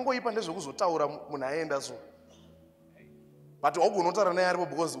 Zvakangoipa ndezvekuzotaura munhu aenda so. But haugoni kutaura naye aripo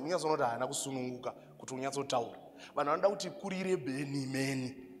because unyatsoona kuti haana kusununguka kuti unyatsotaura. Vanhu vanoda kuti kurire beni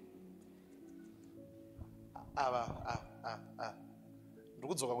meni.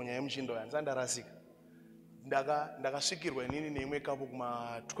 Ndikudzoka kunyaya yemuchindo yani sandarasika. Ndakasvikirwa inini neimwe kapo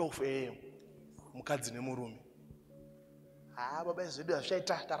kuma 12 AM mukadzi nemurume. Baba zvedu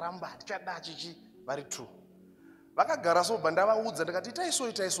hazvichaita taramba tichada chichi vari true. Vakagara so bandavaudza ndikati itai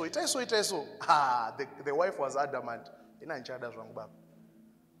so. The wife was adamant. Ina nchada zvangu baba.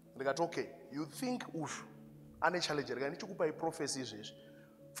 Ndikati okay, you think ushu ane challenge rega ndichikupai prophecy izvezvi.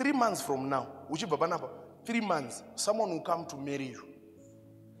 3 months from now, uchibva panapa 3 months, someone will come to marry you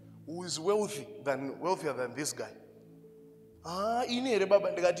who is wealthier than this guy. Ini here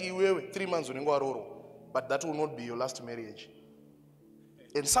baba ndikati iwewe 3 months unenge waroro, but that will not be your last marriage.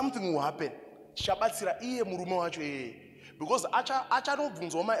 And something will happen. Shabatsira iye murume wacho because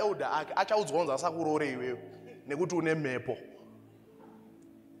achanobvunzwa maelder ake achaudzwa kunzi asakurore iwewe nekuti une mhepo.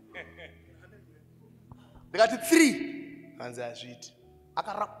 Ndikati 3 hanzi hazviti.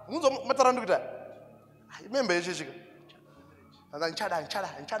 Munzwa matara ndikuita member yechechika nchada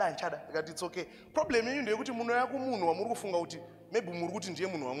ndikati it's okay. Problem yenyu ndeyekuti munhu yako munhu wamuri kufunga kuti maybe muri kuti ndiye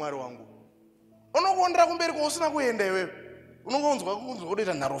munhu waMwari wangu. Unokuondera kumberi kwausina kuenda iwewe. Unongonzwa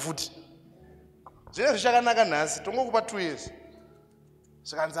kudoita nharo futi. Zvine zvichakanaka nhasi tongokupa 2 years.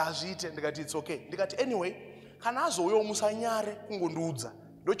 Saka hazviite ndikati it's okay. Ndikati anyway kana azouyawo musanyare kungondiudza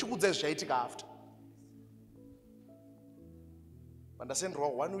ndochikuudzai zvichaitika after. Ndasenderwa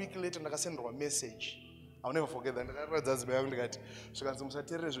 1 week later ndakasenderwa message. I'll never forget that. Ndakaratidza adzimai vangu ndikati zvikanzi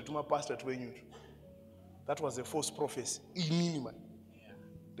musateerere zvituma pastor twenyu. That was a false prophecy. Inini man.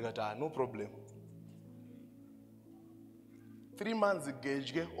 Ndikati no problem. 3 months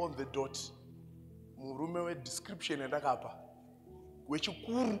gedye on the dot. Murume wedescription yandakapa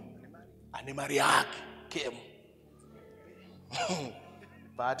wechikuru ane mari yake kemu.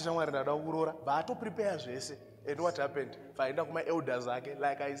 But Mwari ndada kurora, but prepare zvese. And what happened? Faenda kuma elders ake,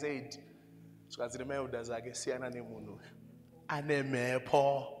 like I said. Zvikazire ma elders ake siyana nemunhu ane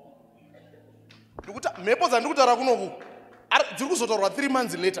mhepo. Ndikuta mhepo dzandikutaura kunoku dziri kuzotaurwa 3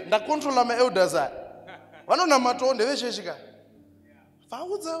 months later. Ndakontrola ma elders ake. Vanonamatawo ndevecheshika.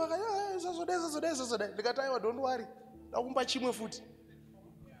 Vaudza vakaya zazodai. Ndikati aiwa don't worry. Ndakumpa chimwe futi.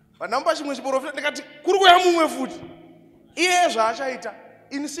 Vandampa chimwe chiprofita ndikati kuri kuya mumwe futi. Iye zvaachaita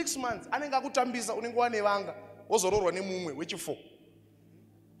in 6 months anenge akutambisa unenge wane vanga wozororwa nemumwe wechi4.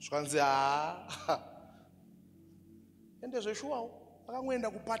 Zvikanzi ende zveshuwawo vakamboenda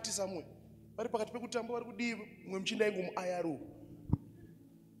kupati samwe. Vari pakati pekutamba vari kudivi mumwe muchinda aingu muIRU.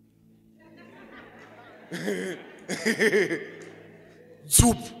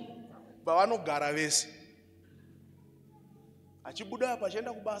 Dzupu pavanogara vese. Achibuda apa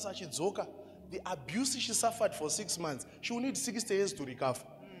achienda kubasa achidzoka. The abuse she suffered for 6 months, she will need 60 years to recover.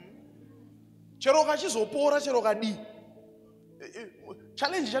 Chero kachizopora chero kadi.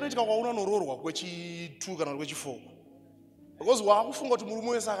 Challenge chanoitika kwauna nororwa kwechi2 kana kwechi4. Because wakufunga kuti murume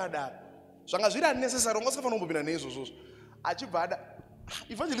wese akadaro. Zvanga zviri unnecessary ungasikafana kumbopinda neizvozvo. Achibva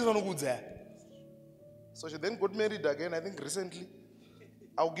evangelist anokuudza. So she then got married again, I think recently.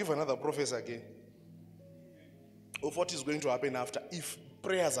 I'll give another prophecy again of what is going to happen after if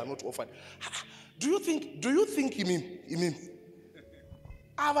prayers are not offered. Do you think Imim?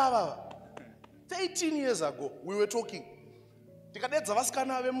 13 years ago we were talking. Tikadedza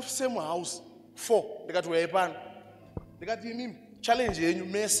vasikana ve same house. 4 ndikati uyai pano ndikati imimi challenge yenyu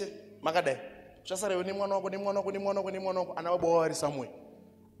mese makadai uchasarewo nemwana wako ana baba vari somewhere.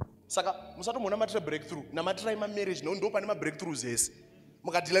 Saka musatomona matira breakthrough namatira marriage ndo pane mabreakthroughs ese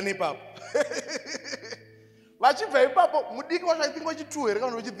mukadhila neipapo vachibva ipapo mudiki wacho I think wachi2 here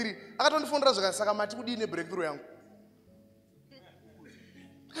kana wachi3 akatondifondera zvakati saka mati kudii nebreakthrough yangu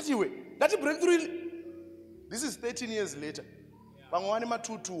akati iwe ngati breakthrough this is 13 years later vamwe vane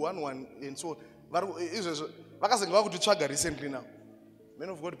ma2211 and so izvezvo vakazenge vakutitsvaga recently now. Men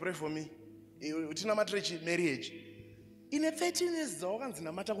of God, pray for me. Utina matrechi marriage in a 13 years dzawakanzi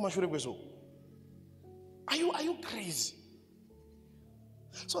namata kumashure kwezo. Are you crazy?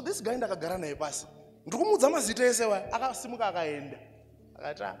 So this guy ndakagara naye pasi ndikumudza mazita ese wa akasimuka akaenda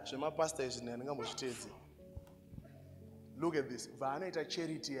akati zvemapasta izvi ndingambozviteedze. Look at this. Vaanoita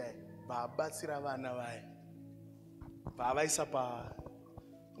charity yaye vabatsira vana vaye vavaisa pa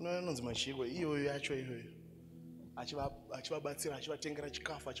unonzi mashiko iyoyo yacho iyoyo achivabatsira achivatengera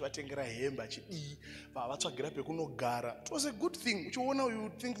chikafu achivatengera hembe achidii vavatsvagira pekunogara. It was a good thing. Uchiona you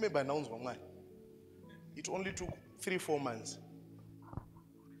think maybe anaunzwa mwari. It only took 3-4 months.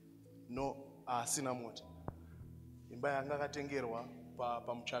 No, asina mota. Imba yanga akatengerwa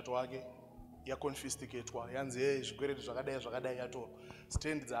pamuchato wake yaconfiscatedwa yanzi zvikwereti zvakadai yatorwa.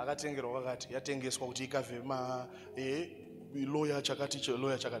 Stand dzaakatengerwa kakati yatengeswa kuti ikavhe lawyer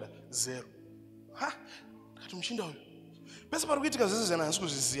chakada 0. Ha, kati mushinda uyu pese pari kuitika zvese zvana hasi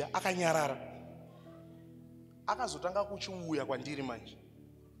kuzviziya akanyarara. Akazotanga kuchiuya kwandiri manje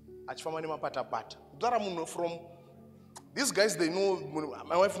achifamba nemapatapata. Ndikutaura munhu from these guys they know,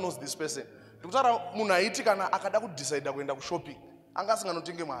 my wife knows this person. Ndikutaura munhu aiti kana akada kudecide kuenda kushopping anga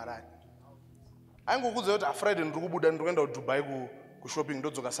asinganotenge maharari. Aingokudza kuti Friday ndiri kubuda ndiri kuenda kuDubai kushopping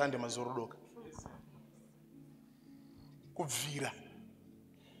ndodzoka Sunday mazorodoka. Kubvira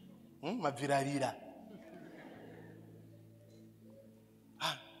mabvirarira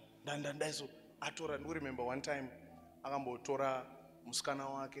ndandaiso atora. Ndikuremember one time akambotora musikana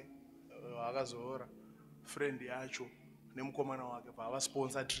wake akazoora friend yacho nemukomana wake pava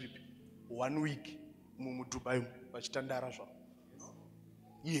sponsor trip 1 week muDubai vachitandara zvavo.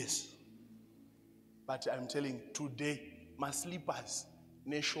 Yes, but I'm telling you today my slippers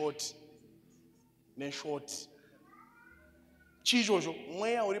neshort chichocho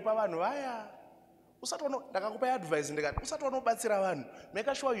mweya uri pavanhu vaya usatono. Ndakakupa advice ndikati usatonobatsira vanhu,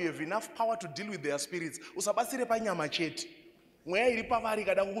 make sure you have enough power to deal with their spirits. Usabatsire panyama chete, mweya iri pavari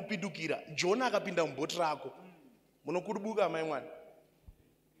kada kukupidukira. Jona akapinda mubhoti rako munokurubuka mai mwana.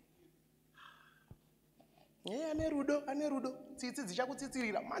 Ane rudo tsitsi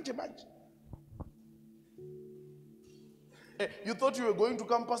dzichakutsitsirira manje. You thought you were going to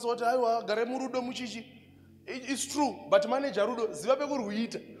campus what aiwa gare murudo muchichi. It's true, but manager rudo ziva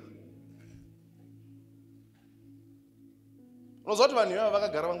pekurwuita. Unozoti vanhu ivava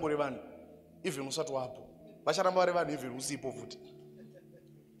vakagara vangori vanhu even usati wapo vacharamba vari vanhu even usipo futi.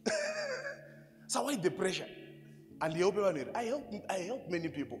 So why the pressure? And help vanhu here. I help many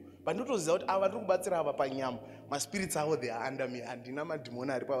people, but ndotoziva kuti ava ndiri kubatsira ava panyama maspirits avo they are under me. Handina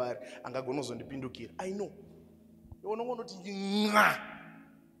madhimoni ari pavari angagona kuzondipindukira. I know unongonoti nga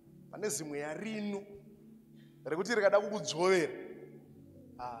pane zimwe yarino rekuti rikada kukudzvovera.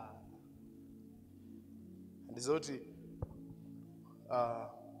 Handiziva kuti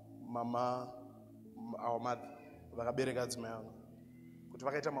our mother vakabereka adzimai vangu kuti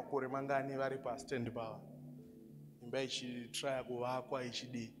vakaita makore mangani vari pastand pava imba ichitraya kuvakwa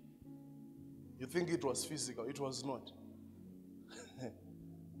ichidii. You think it was physical? It was not.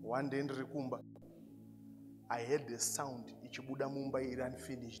 One day ndiri kumba I heard the sound ichibuda mumba iri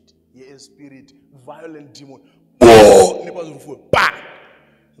unfinished ye spirit violent demon. And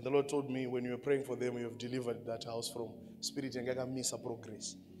the Lord told me when you were praying for them you have delivered that house from spirit yanga misa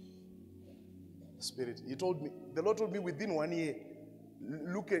progress. Spirit. The Lord told me within 1 year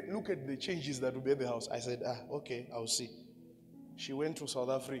look at the changes that will be at the house. I said okay, I'll see. She went to South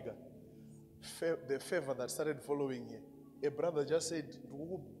Africa. The favor that started following her. A brother just said,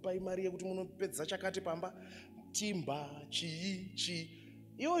 timba, chi.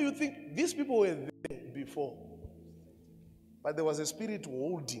 You think these people were there before. But there was a spirit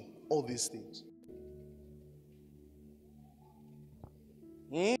holding all these things.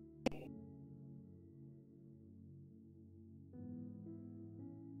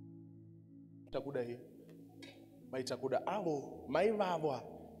 Maitakuda avo maivava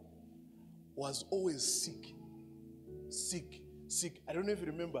was always sick. I don't know if you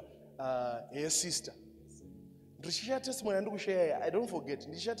remember her sister. Ndishia testimony ndikushare. I don't forget.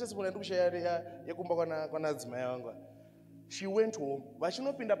 Ndishia testimony ndikushare yekumba kwana adzimai vangu. She went home.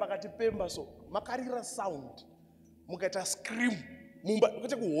 Vachinopinda pakati pemba so makarira sound. Mukaita scream. Mumba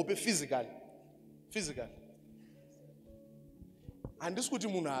kuite kuhope physically. Handisi kuti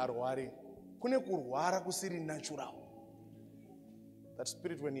munhu arware. Kune kurwara kusiri natural. That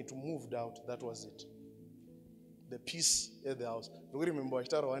spirit when it moved out, that was it. The peace at the house. Don't remember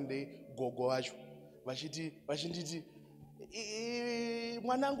vachitaura one day gogo vacho. Vachinditi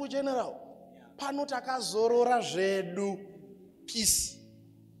mwanangu general. Pano takazorora zvedu. Peace.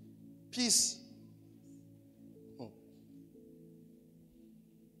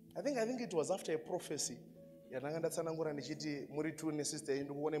 I think it was after a prophecy. Yananga ndatsanangura ndichiti muri tu nesister yenyu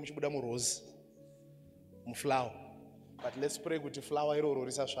ndikuone muchibuda murose. Muflower. But let's pray kuti flower iroro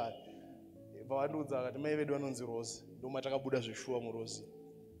risasvara. Pavandudza vakati mai vedu vanonzi rose. Ndomatakabuda zveshuwa murose.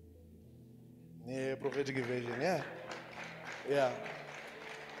 Prophetic vision, yeah.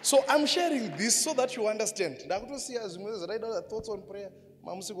 So I'm sharing this so that you understand. Ndakutosiya zvimwe zvadaida thoughts on prayer.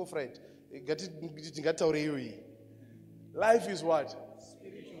 Mamusiko Friday. Ngataure iyoyi. Life is what?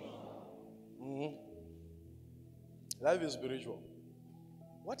 Spiritual. Life is spiritual.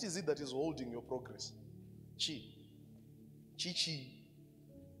 What is it that is holding your progress? Chi.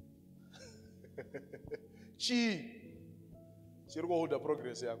 Chiri hold the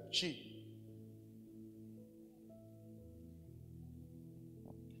progress yako. Chi.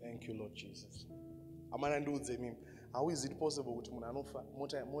 Thank you, Lord Jesus. Amana ndiudze mimi. How is it possible kuti munhu anofa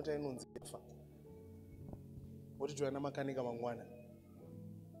mota inonzi fa? Woti toyana makanika mangwana.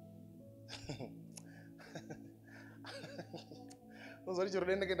 Nozari chiro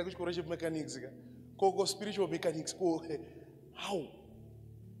dende kenda kuchikoro che mechanics ka. Koko spiritual mechanics ko. How?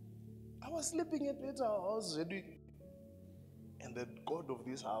 I was sleeping at our house and the God of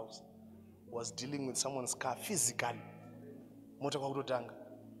this house was dealing with someone's car physically. Mota kwa kutotanga.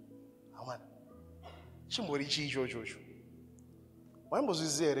 Amen. Chimbori chichocho.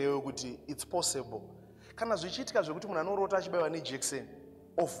 Waimbozviziva here kuti it's possible. Kana zvichiitika zvekuti munhu anorota achibaiwa nejection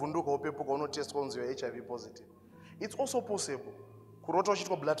ovhunduka opepuka unotestwa kunzi HIV positive. It's also possible kurota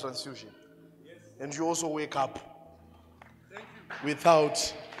uchiitwa blood transfusion. And you also wake up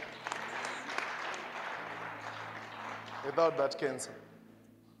without that cancer.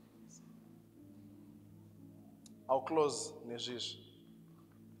 I'll close nezvizvi.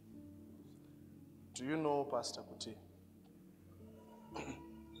 Do you know, Pastor Kuti?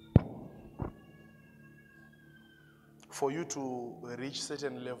 For you to reach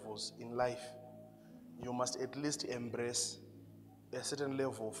certain levels in life, you must at least embrace a certain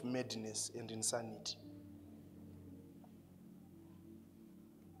level of madness and insanity.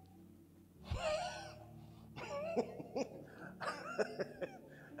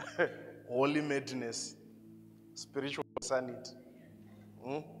 Holy madness, spiritual insanity.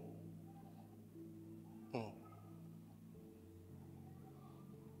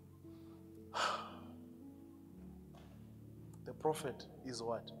 The prophet is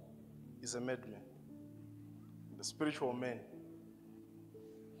what? Is a madman. The spiritual man.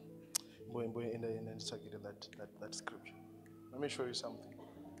 That scripture. Let me show you something.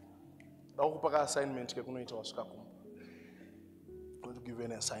 I assignment. I'm going to give you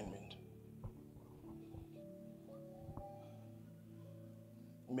an assignment.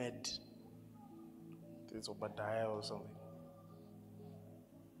 Med. It's Obadiah or something.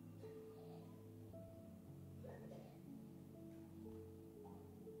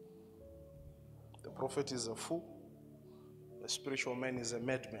 The prophet is a fool. The spiritual man is a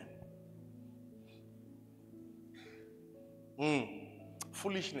madman.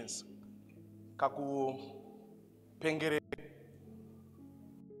 Foolishness. Kaku pengere.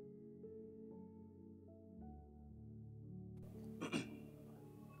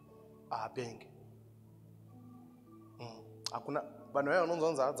 Penge. Hakuna. Bano yao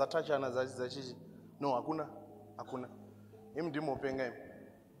nonzonza zatachana zachichi. No, hakuna. Him ndimo penga him.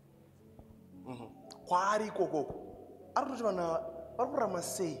 Kwari koko. Arikuti vana varikurama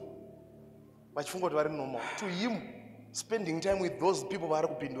sei. Vachifunga kuti vari normal. To him, spending time with those people vari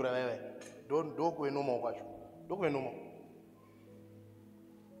kupindura wewe. Don't go normal kwacho. Don't go normal.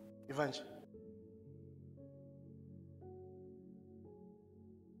 Evangel.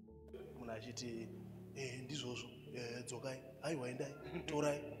 Muna achiti ndizvozvo dzokai aiwa endai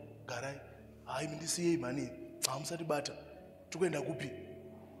torai garai ndisiyei mani musati bata tikuenda kupi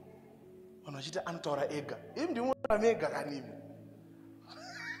vanhu vachiti anotaura ega imi ndimotaura mega kanimi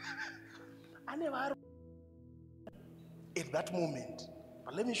ane vari at that moment.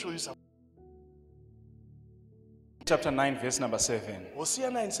 But let me show you something. Chapter 9 verse number 7. Hosea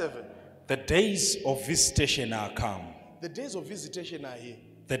 9:7. The days of visitation are come. The days of visitation are here.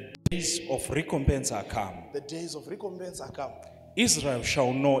 The days of recompense are come. The days of recompense are come. Israel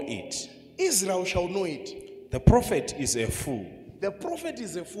shall know it. Israel shall know it. The prophet is a fool. The prophet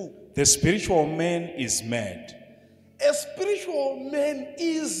is a fool. The spiritual man is mad. A spiritual man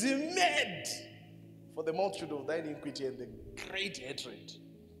is mad. For the multitude of thine iniquity and the great hatred.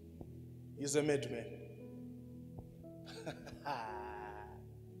 He's a madman.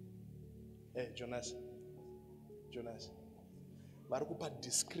 Hey, Jonas. Barukupa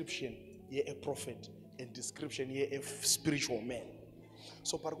description ye a prophet and description ye a spiritual man.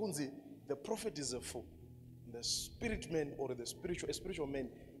 So Parkunzi, the prophet is a fool. The spirit man or a spiritual man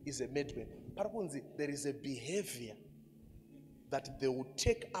is a madman. Parkunzi, there is a behavior that they will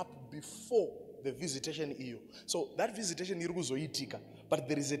take up before the visitation EU. So that visitation irukuzoitika, but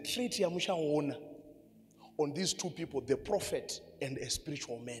there is a trait yamushaona on these two people, the prophet and a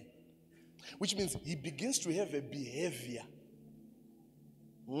spiritual man. Which means he begins to have a behavior.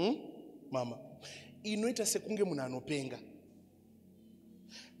 Mama. Inoita sekunge munanopenga.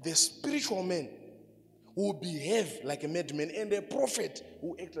 The spiritual man will behave like a madman and the prophet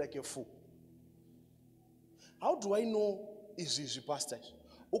will act like a fool. How do I know is pastors?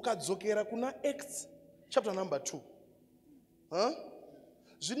 Ukadzokera kuna Acts chapter number 2.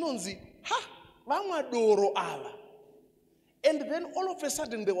 Zinonzi, vamadoro ava. And then all of a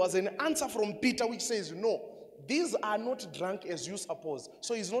sudden there was an answer from Peter which says, no, these are not drunk as you suppose.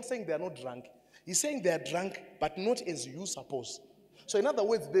 So he's not saying they are not drunk. He's saying they are drunk, but not as you suppose. So in other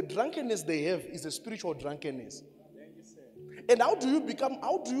words, the drunkenness they have is a spiritual drunkenness. And how do you become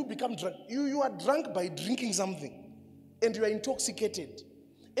drunk? You are drunk by drinking something. And you are intoxicated.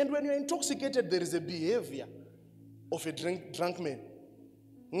 And when you are intoxicated, there is a behavior of a drunk man.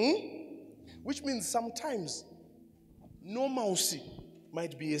 Which means sometimes normalcy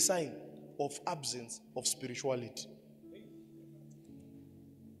might be a sign of absence of spirituality.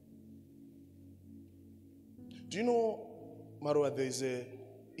 Do you know, Marwa, there is a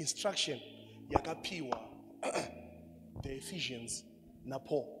instruction yakapiwa the Ephesians na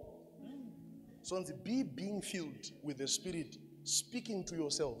Paul. So be being filled with the Spirit, speaking to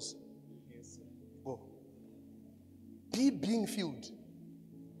yourselves. Go. Be being filled.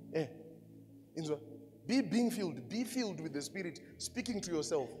 Be being filled. Be filled with the Spirit, speaking to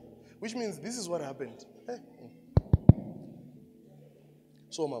yourself. Which means this is what happened.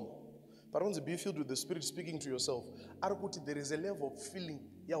 So, Mama, but be filled with the Spirit, speaking to yourself. There is a level of feeling,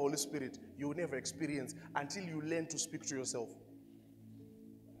 yeah, Holy Spirit, you will never experience until you learn to speak to yourself.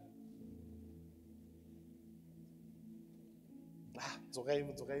 It's okay,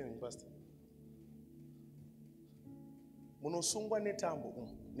 Pastor. Monosungwa netambo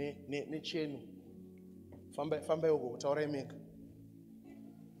ne chenu. Famba yoko utaura imeka.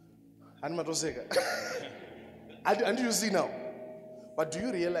 And matoseka. And you see now. But do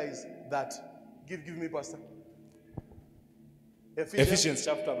you realize that? Give me, Pastor. Ephesians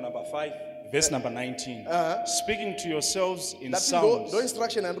chapter number 5, verse number 19. Speaking to yourselves in psalms. No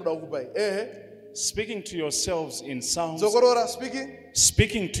instruction and Speaking to yourselves in psalms. Zogorora speaking.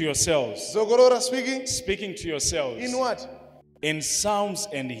 Speaking to yourselves. Zogorora speaking. Speaking to yourselves. In what? In psalms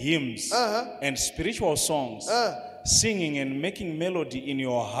and hymns and spiritual songs. Singing and making melody in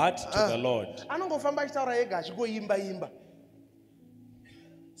your heart to the Lord.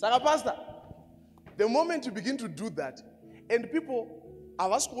 Saka Pastor, the moment you begin to do that, and people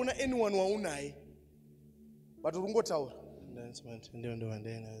are asking anyone who unai, but urungo taura.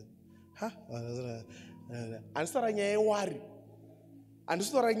 And start a worry. And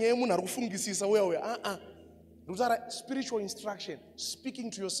start a moon arufungisisa where spiritual instruction,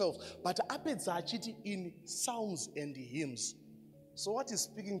 speaking to yourself. But apets are cheating in psalms and hymns. So what is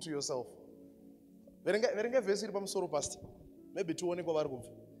speaking to yourself? Maybe 2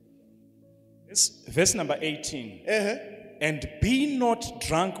 Verse number 18. And be not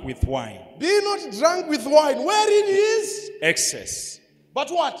drunk with wine. Be not drunk with wine. Wherein is excess. But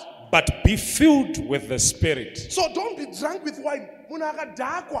what? But be filled with the Spirit. So don't be drunk with wine.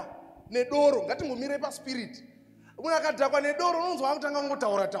 Munakadakwa nedoro ngati ngumire pa spirit. Munakadakwa nedoro unonzwa kutanga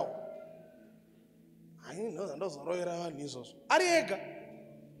ngotaura taura. Hayi ndozoroyera vanhu izvozvo. Ari ega.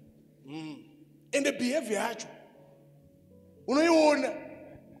 And the behavior yacho. Unoiona.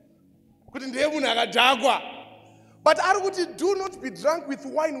 Kuti ndiye munhu akadhakwa. But arikuti do not be drunk with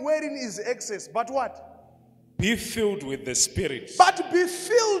wine wherein is excess. But what? Be filled with the Spirit. But be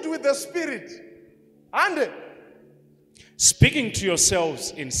filled with the Spirit. And speaking to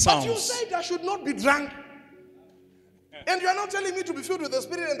yourselves in psalms. But you said I should not be drunk. And you are not telling me to be filled with the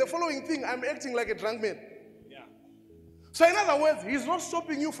Spirit, and the following thing, I'm acting like a drunk man. Yeah. So in other words, he's not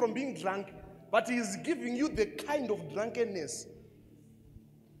stopping you from being drunk, but he's giving you the kind of drunkenness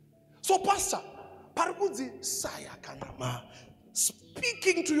So, Pastor, parikudzi saya kanama.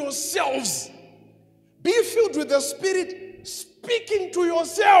 Speaking to yourselves. Be filled with the Spirit, speaking to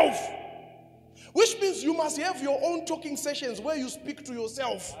yourself. Which means you must have your own talking sessions where you speak to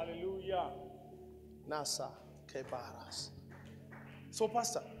yourself. Hallelujah. Nasa kebaras. So,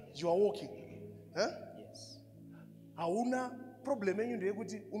 Pastor, you are walking. Huh? Yes. Hauna problem yenyu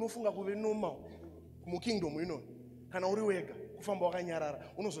ndeyekuti unofunga kuve normal mu kingdom ino. Kana uri wega kufamba wakanyarara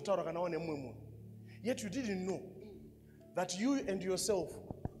unozotaura kana wane mumwe munhu. Yet you didn't know that you and yourself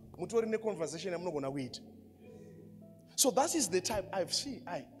mutori ne conversation yamunogona kuita. So that is the type I've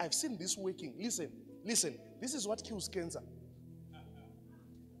seen this working. Listen. This is what kills cancer.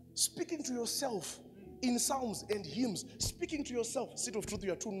 Speaking to yourself in psalms and hymns. Speaking to yourself. Seed of truth,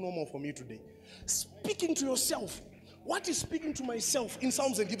 you are too normal for me today. Speaking to yourself. What is speaking to myself in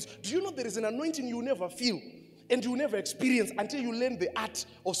psalms and hymns? Do you know there is an anointing you never feel and you never experience until you learn the art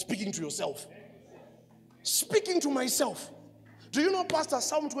of speaking to yourself? Speaking to myself. Do you know, Pastor,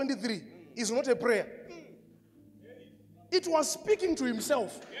 Psalm 23 is not a prayer? It was speaking to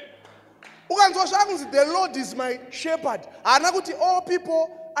himself. The Lord is my shepherd. Oh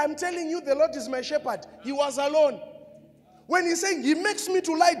people, I'm telling you, the Lord is my shepherd. He was alone. When he's saying he makes me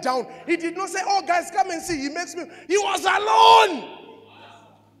to lie down, he did not say, oh guys, come and see. He was alone.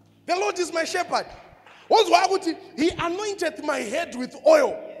 The Lord is my shepherd. He anointed my head with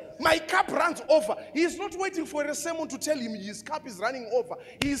oil. My cup runs over. He is not waiting for a sermon to tell him his cup is running over.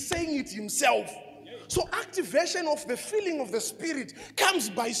 He is saying it himself. So activation of the feeling of the Spirit comes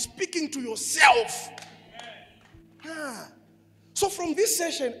by speaking to yourself. So from this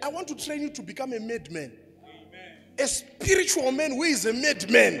session, I want to train you to become a made man. A spiritual man who is a made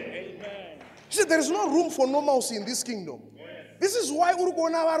man. See, there is no room for normalcy in this kingdom. This is why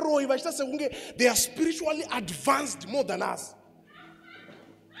they are spiritually advanced more than us.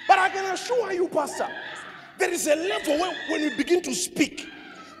 But I can assure you, Pastor, there is a level where when we begin to speak,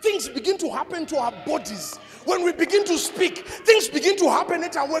 things begin to happen to our bodies. When we begin to speak, things begin to happen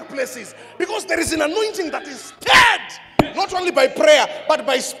at our workplaces. Because there is an anointing that is stirred, not only by prayer, but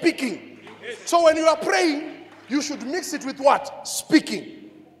by speaking. So when you are praying, you should mix it with what?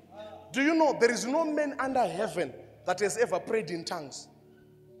 Speaking. Do you know there is no man under heaven that has ever prayed in tongues?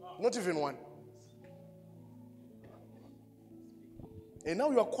 Not even one. And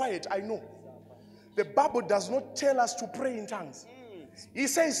now you are quiet, I know. The Bible does not tell us to pray in tongues. He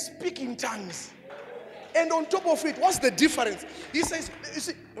says speak in tongues. And on top of it, what's the difference? He says, you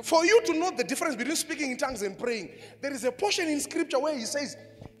see, for you to know the difference between speaking in tongues and praying, there is a portion in scripture where he says,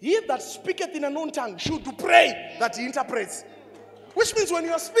 he that speaketh in a known tongue should pray that he interprets. Which means when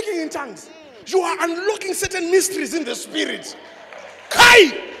you are speaking in tongues, you are unlocking certain mysteries in the spirit.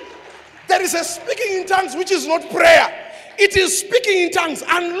 Kai! There is a speaking in tongues which is not prayer. It is speaking in tongues,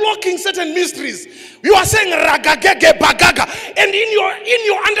 unlocking certain mysteries. You are saying ragagege bagaga, and in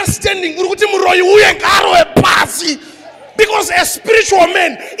your understanding, because a spiritual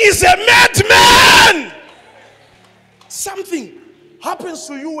man is a madman. Something happens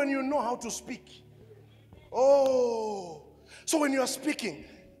to you when you know how to speak. Oh, so when you are speaking,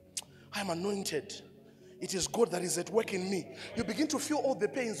 I'm anointed. It is God that is at work in me. You begin to feel all the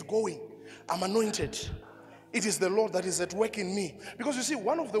pains going. I'm anointed. It is the Lord that is at work in me. Because you see,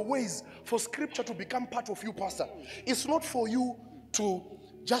 one of the ways for scripture to become part of you, Pastor, it's not for you to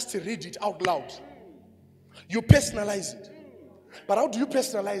just read it out loud. You personalize it. But how do you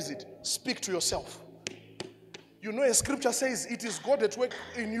personalize it? Speak to yourself. You know, a scripture says it is God at work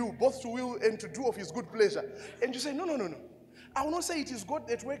in you, both to will and to do of his good pleasure. And you say, no. I will not say it is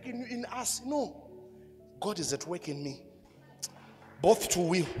God at work in us. No. God is at work in me, both to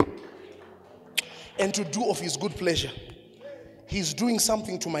will and to do of his good pleasure. He's doing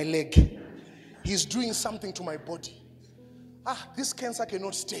something to my leg. He's doing something to my body. This cancer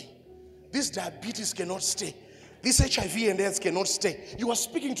cannot stay. This diabetes cannot stay. This HIV and AIDS cannot stay. You are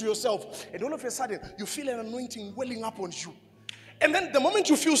speaking to yourself, and all of a sudden, you feel an anointing welling up on you. And then the moment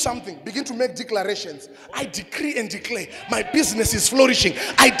you feel something, begin to make declarations. I decree and declare, my business is flourishing.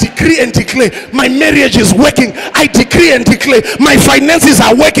 I decree and declare, my marriage is working. I decree and declare, my finances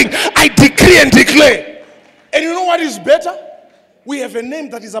are working. I decree and declare. And you know what is better? We have a name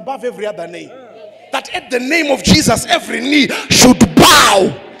that is above every other name. That at the name of Jesus, every knee should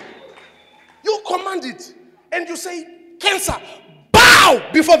bow. You command it. And you say, cancer, bow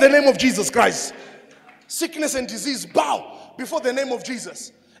before the name of Jesus Christ. Sickness and disease, bow before the name of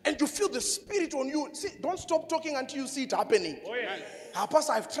Jesus. And you feel the spirit on you. See, don't stop talking until you see it happening. Oh, yes.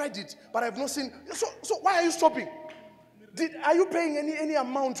 Pastor, I've tried it, but I've not seen. So why are you stopping? Are you paying any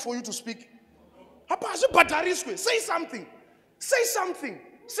amount for you to speak? Say something. Say something.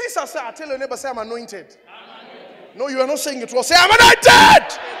 Say, sir, tell your neighbor, say, I'm anointed. No, you are not saying it well. Say, I'm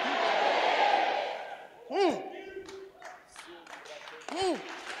anointed.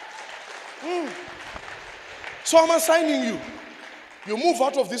 So I'm assigning you. You move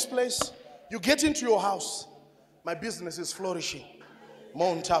out of this place. You get into your house. My business is flourishing.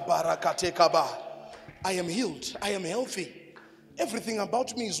 Monta barakatekaba. I am healed. I am healthy. Everything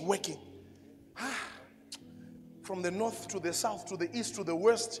about me is working. From the north to the south, to the east, to the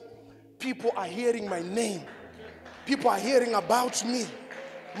west, people are hearing my name. People are hearing about me.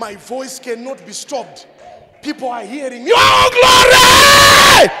 My voice cannot be stopped. People are hearing me. Oh,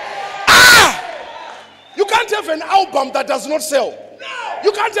 glory! You can't have an album that does not sell.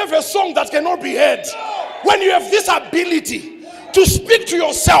 You can't have a song that cannot be heard. When you have this ability to speak to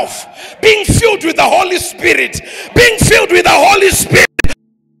yourself, being filled with the Holy Spirit, being filled with the Holy Spirit,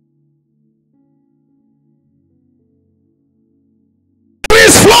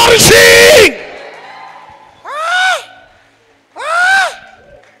 is flourishing.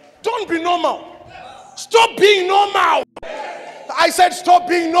 Don't be normal. Stop being normal. I said stop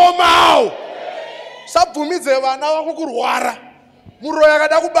being normal.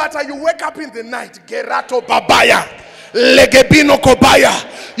 You wake up in the night. Gerato babaya. Legebino kobaya.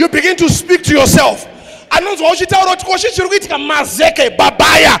 You begin to speak to yourself. Mazeke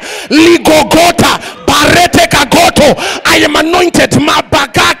babaya. Ligogota. Barete kagoto. I am anointed.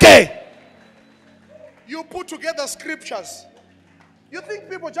 Mabagake. You put together scriptures. You think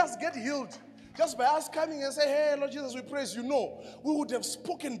people just get healed just by us coming and say, hey, Lord Jesus, we praise you. No, we would have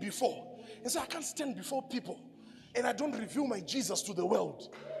spoken before. And say, I can't stand before people and I don't reveal my Jesus to the world.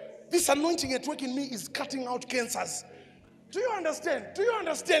 This anointing at work in me is cutting out cancers. Do you understand? Do you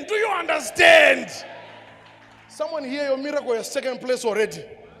understand? Do you understand? Someone here, your miracle has taken place already.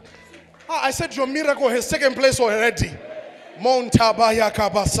 I said your miracle has taken place already. Montabaya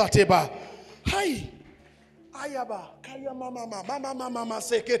kabasateba. Hi. Ayaba. Kaya mama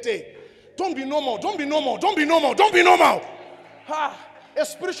sekete. Don't be normal. Don't be normal. Don't be normal. Don't be normal. A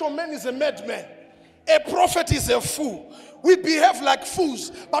spiritual man is a madman. A prophet is a fool. We behave like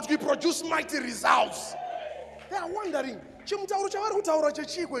fools, but we produce mighty results. They are wondering.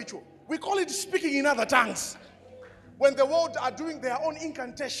 We call it speaking in other tongues. When the world are doing their own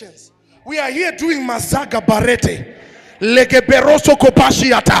incantations, we are here doing mazaga barete. Legeberoso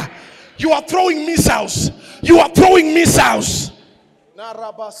kopashiata. You are throwing missiles. You are throwing missiles.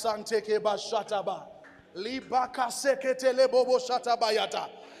 Narabasante keba shataba. Libaka sekete lebobo shatabayata.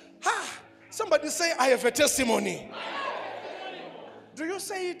 Somebody say, I have a testimony. Do you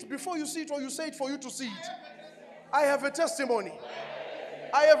say it before you see it, or you say it for you to see it? I have a testimony.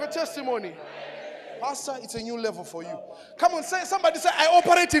 I have a testimony. Pastor, it's a new level for you. Come on, say, somebody say, I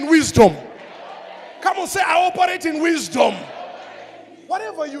operate in wisdom. Come on, say, I operate in wisdom.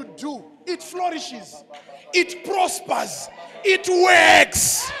 Whatever you do, it flourishes. It prospers. It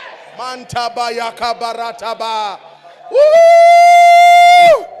works. Mantabaya kabarataba.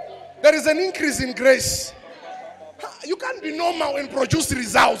 Woo! There is an increase in grace. You can't be normal and produce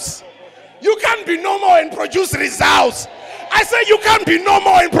results. You can't be normal and produce results. I say you can't be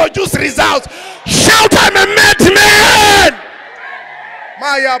normal and produce results. Shout, I'm a madman.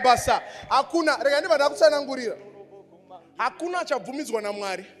 Maya basa. Hakuna chavumizwa na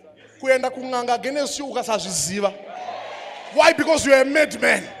Mwari kuenda kunganga genesi ukasaziziva. Why? Because you are a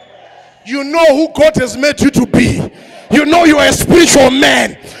madman. You know who God has made you to be. You know you are a spiritual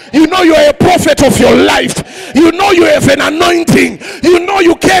man. You know you are a prophet of your life. You know you have an anointing. You know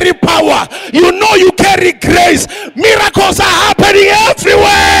you carry power. You know you carry grace. Miracles are happening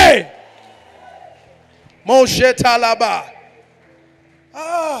everywhere. Moshe Talaba.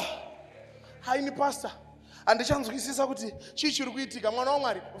 Haini pastor. And the chance kisisa kuti chichiri kuitika mwana wa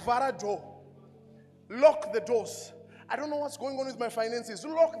Mwari vara door. Lock the doors. I don't know what's going on with my finances.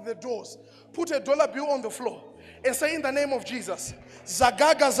 Lock the doors. Put a dollar bill on the floor and say, in the name of Jesus,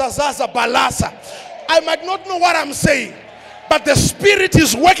 Zagaga Zazaza Balasa. I might not know what I'm saying, but the Spirit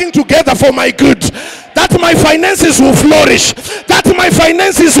is working together for my good. That my finances will flourish. That my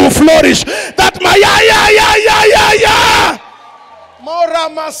finances will flourish. That my Mora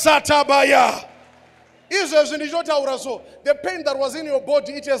Masatabaya. The pain that was in your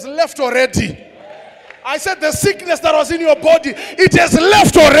body, it has left already. I said the sickness that was in your body, it has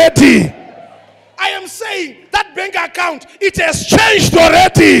left already. I am saying that bank account, it has changed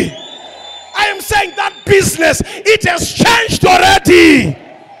already. I am saying that business, it has changed already.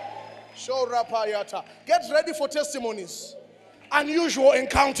 Get ready for testimonies. Unusual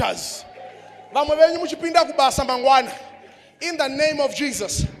encounters. In the name of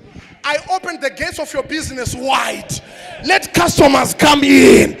Jesus. I opened the gates of your business wide. Let customers come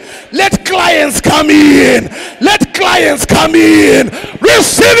in. Let clients come in. Let clients come in.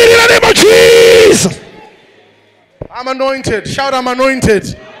 Receive it in the name of Jesus. I'm anointed. Shout, I'm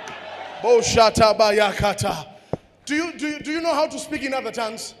anointed. Do you know how to speak in other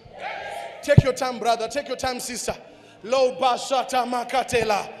tongues? Take your time, brother. Take your time, sister. That's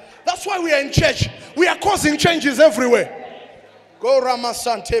why we are in church. We are causing changes everywhere. Go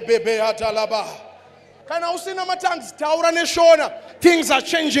Ramasante Bebe Atalaba. Kana usina matangs taura neshona. Things are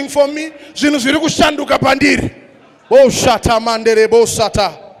changing for me. Zinu ziri kushanduka pandiri. Bo shata mandere bo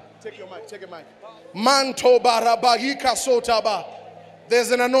sata. Take your mic, take your mic. Manto barabagika sotaba.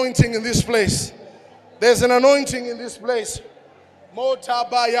 There's an anointing in this place. There's an anointing in this place.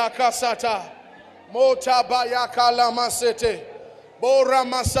 Motabayaka sata. Motabayaka lamasete. Bora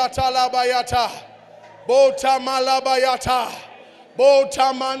masata labayata. Bota malabayata.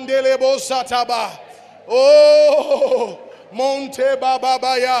 Bota mandele bosataba. Oh, Monte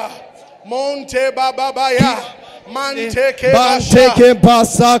Bababaya. Monte Bababaya. Manteke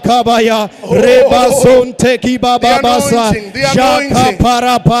basa kabaya rebazonte kibababasa jaka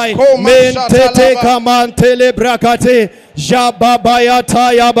parapai mentete kamantele brakate jababaya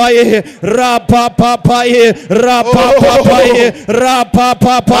tayabaye rapapapaye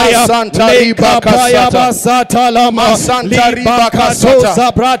rapapapaya lekapaya basata lama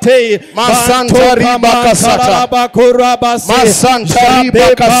libakasosa brate Masanta ribakasata Masanta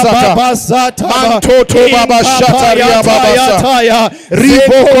ribakasata Mantoto babashata riababasa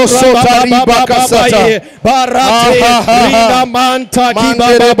riboko sota ribakasata barate rina manta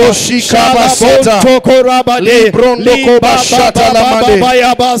mandere boshika basata librondo kobashata lamande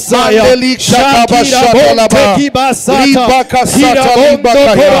mandeli shaka bashata laba ribakasata ribakaya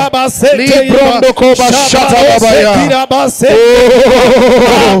librondo kobashata labaya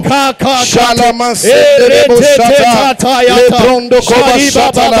shalamasendere boshata librondo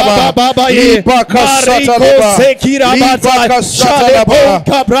kobashata laba ribakasata laba ribakasata laba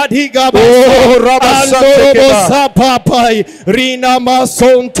oh rabasante papai rina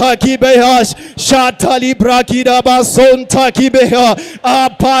masonta kibehash shatali brakida basonta kibeha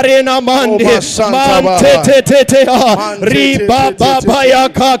aparena mande manteteteha riba baba ya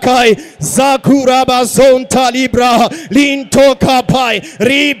kakai zakura basonta libra linto kapai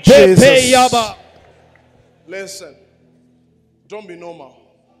ripepe yaba. Listen, don't be normal.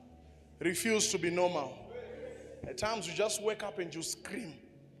 Refuse to be normal. At times you just wake up and you scream,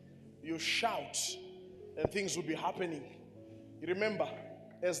 you shout, and things will be happening. You remember,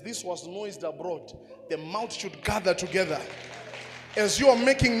 as this was noised abroad, the mouth should gather together. As you are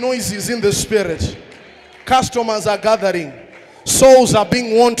making noises in the spirit, customers are gathering, souls are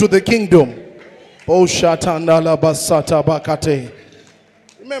being won to the kingdom.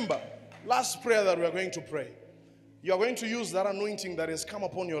 Remember, last prayer that we are going to pray, you are going to use that anointing that has come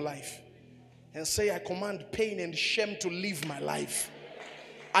upon your life and say, I command pain and shame to leave my life.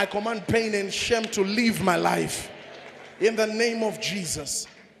 I command pain and shame to leave my life. In the name of Jesus.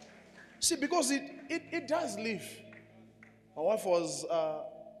 See, because it does leave. My wife was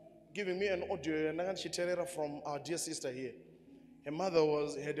giving me an audio and she tell her from our dear sister here. Her mother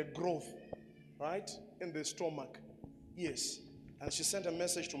had a growth, right, in the stomach. Yes. And she sent a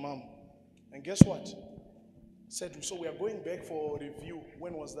message to mom. And guess what? Said, so we are going back for review.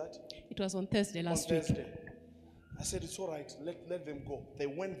 When was that? It was on Thursday last week. Thursday. I said, it's all right. Let them go. They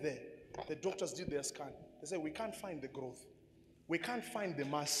went there. The doctors did their scan. They said, we can't find the growth. We can't find the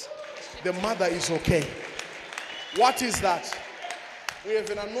mass. The mother is okay. What is that? We have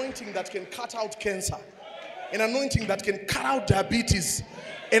an anointing that can cut out cancer. An anointing that can cut out diabetes.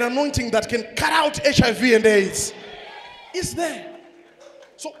 An anointing that can cut out HIV and AIDS. It's there.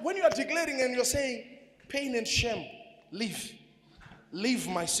 So when you are declaring and you're saying, pain and shame, leave. Leave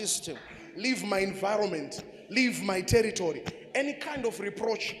my system. Leave my environment. Leave my territory. Any kind of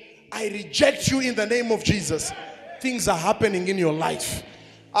reproach, I reject you in the name of Jesus. Things are happening in your life.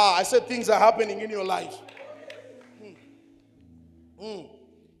 I said things are happening in your life.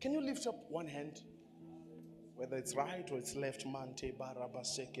 Can you lift up one hand? Whether it's right or it's left. Mante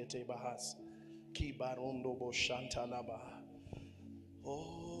barabasekete bahas. Ki barondo bo shantalaba.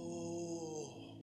 Oh.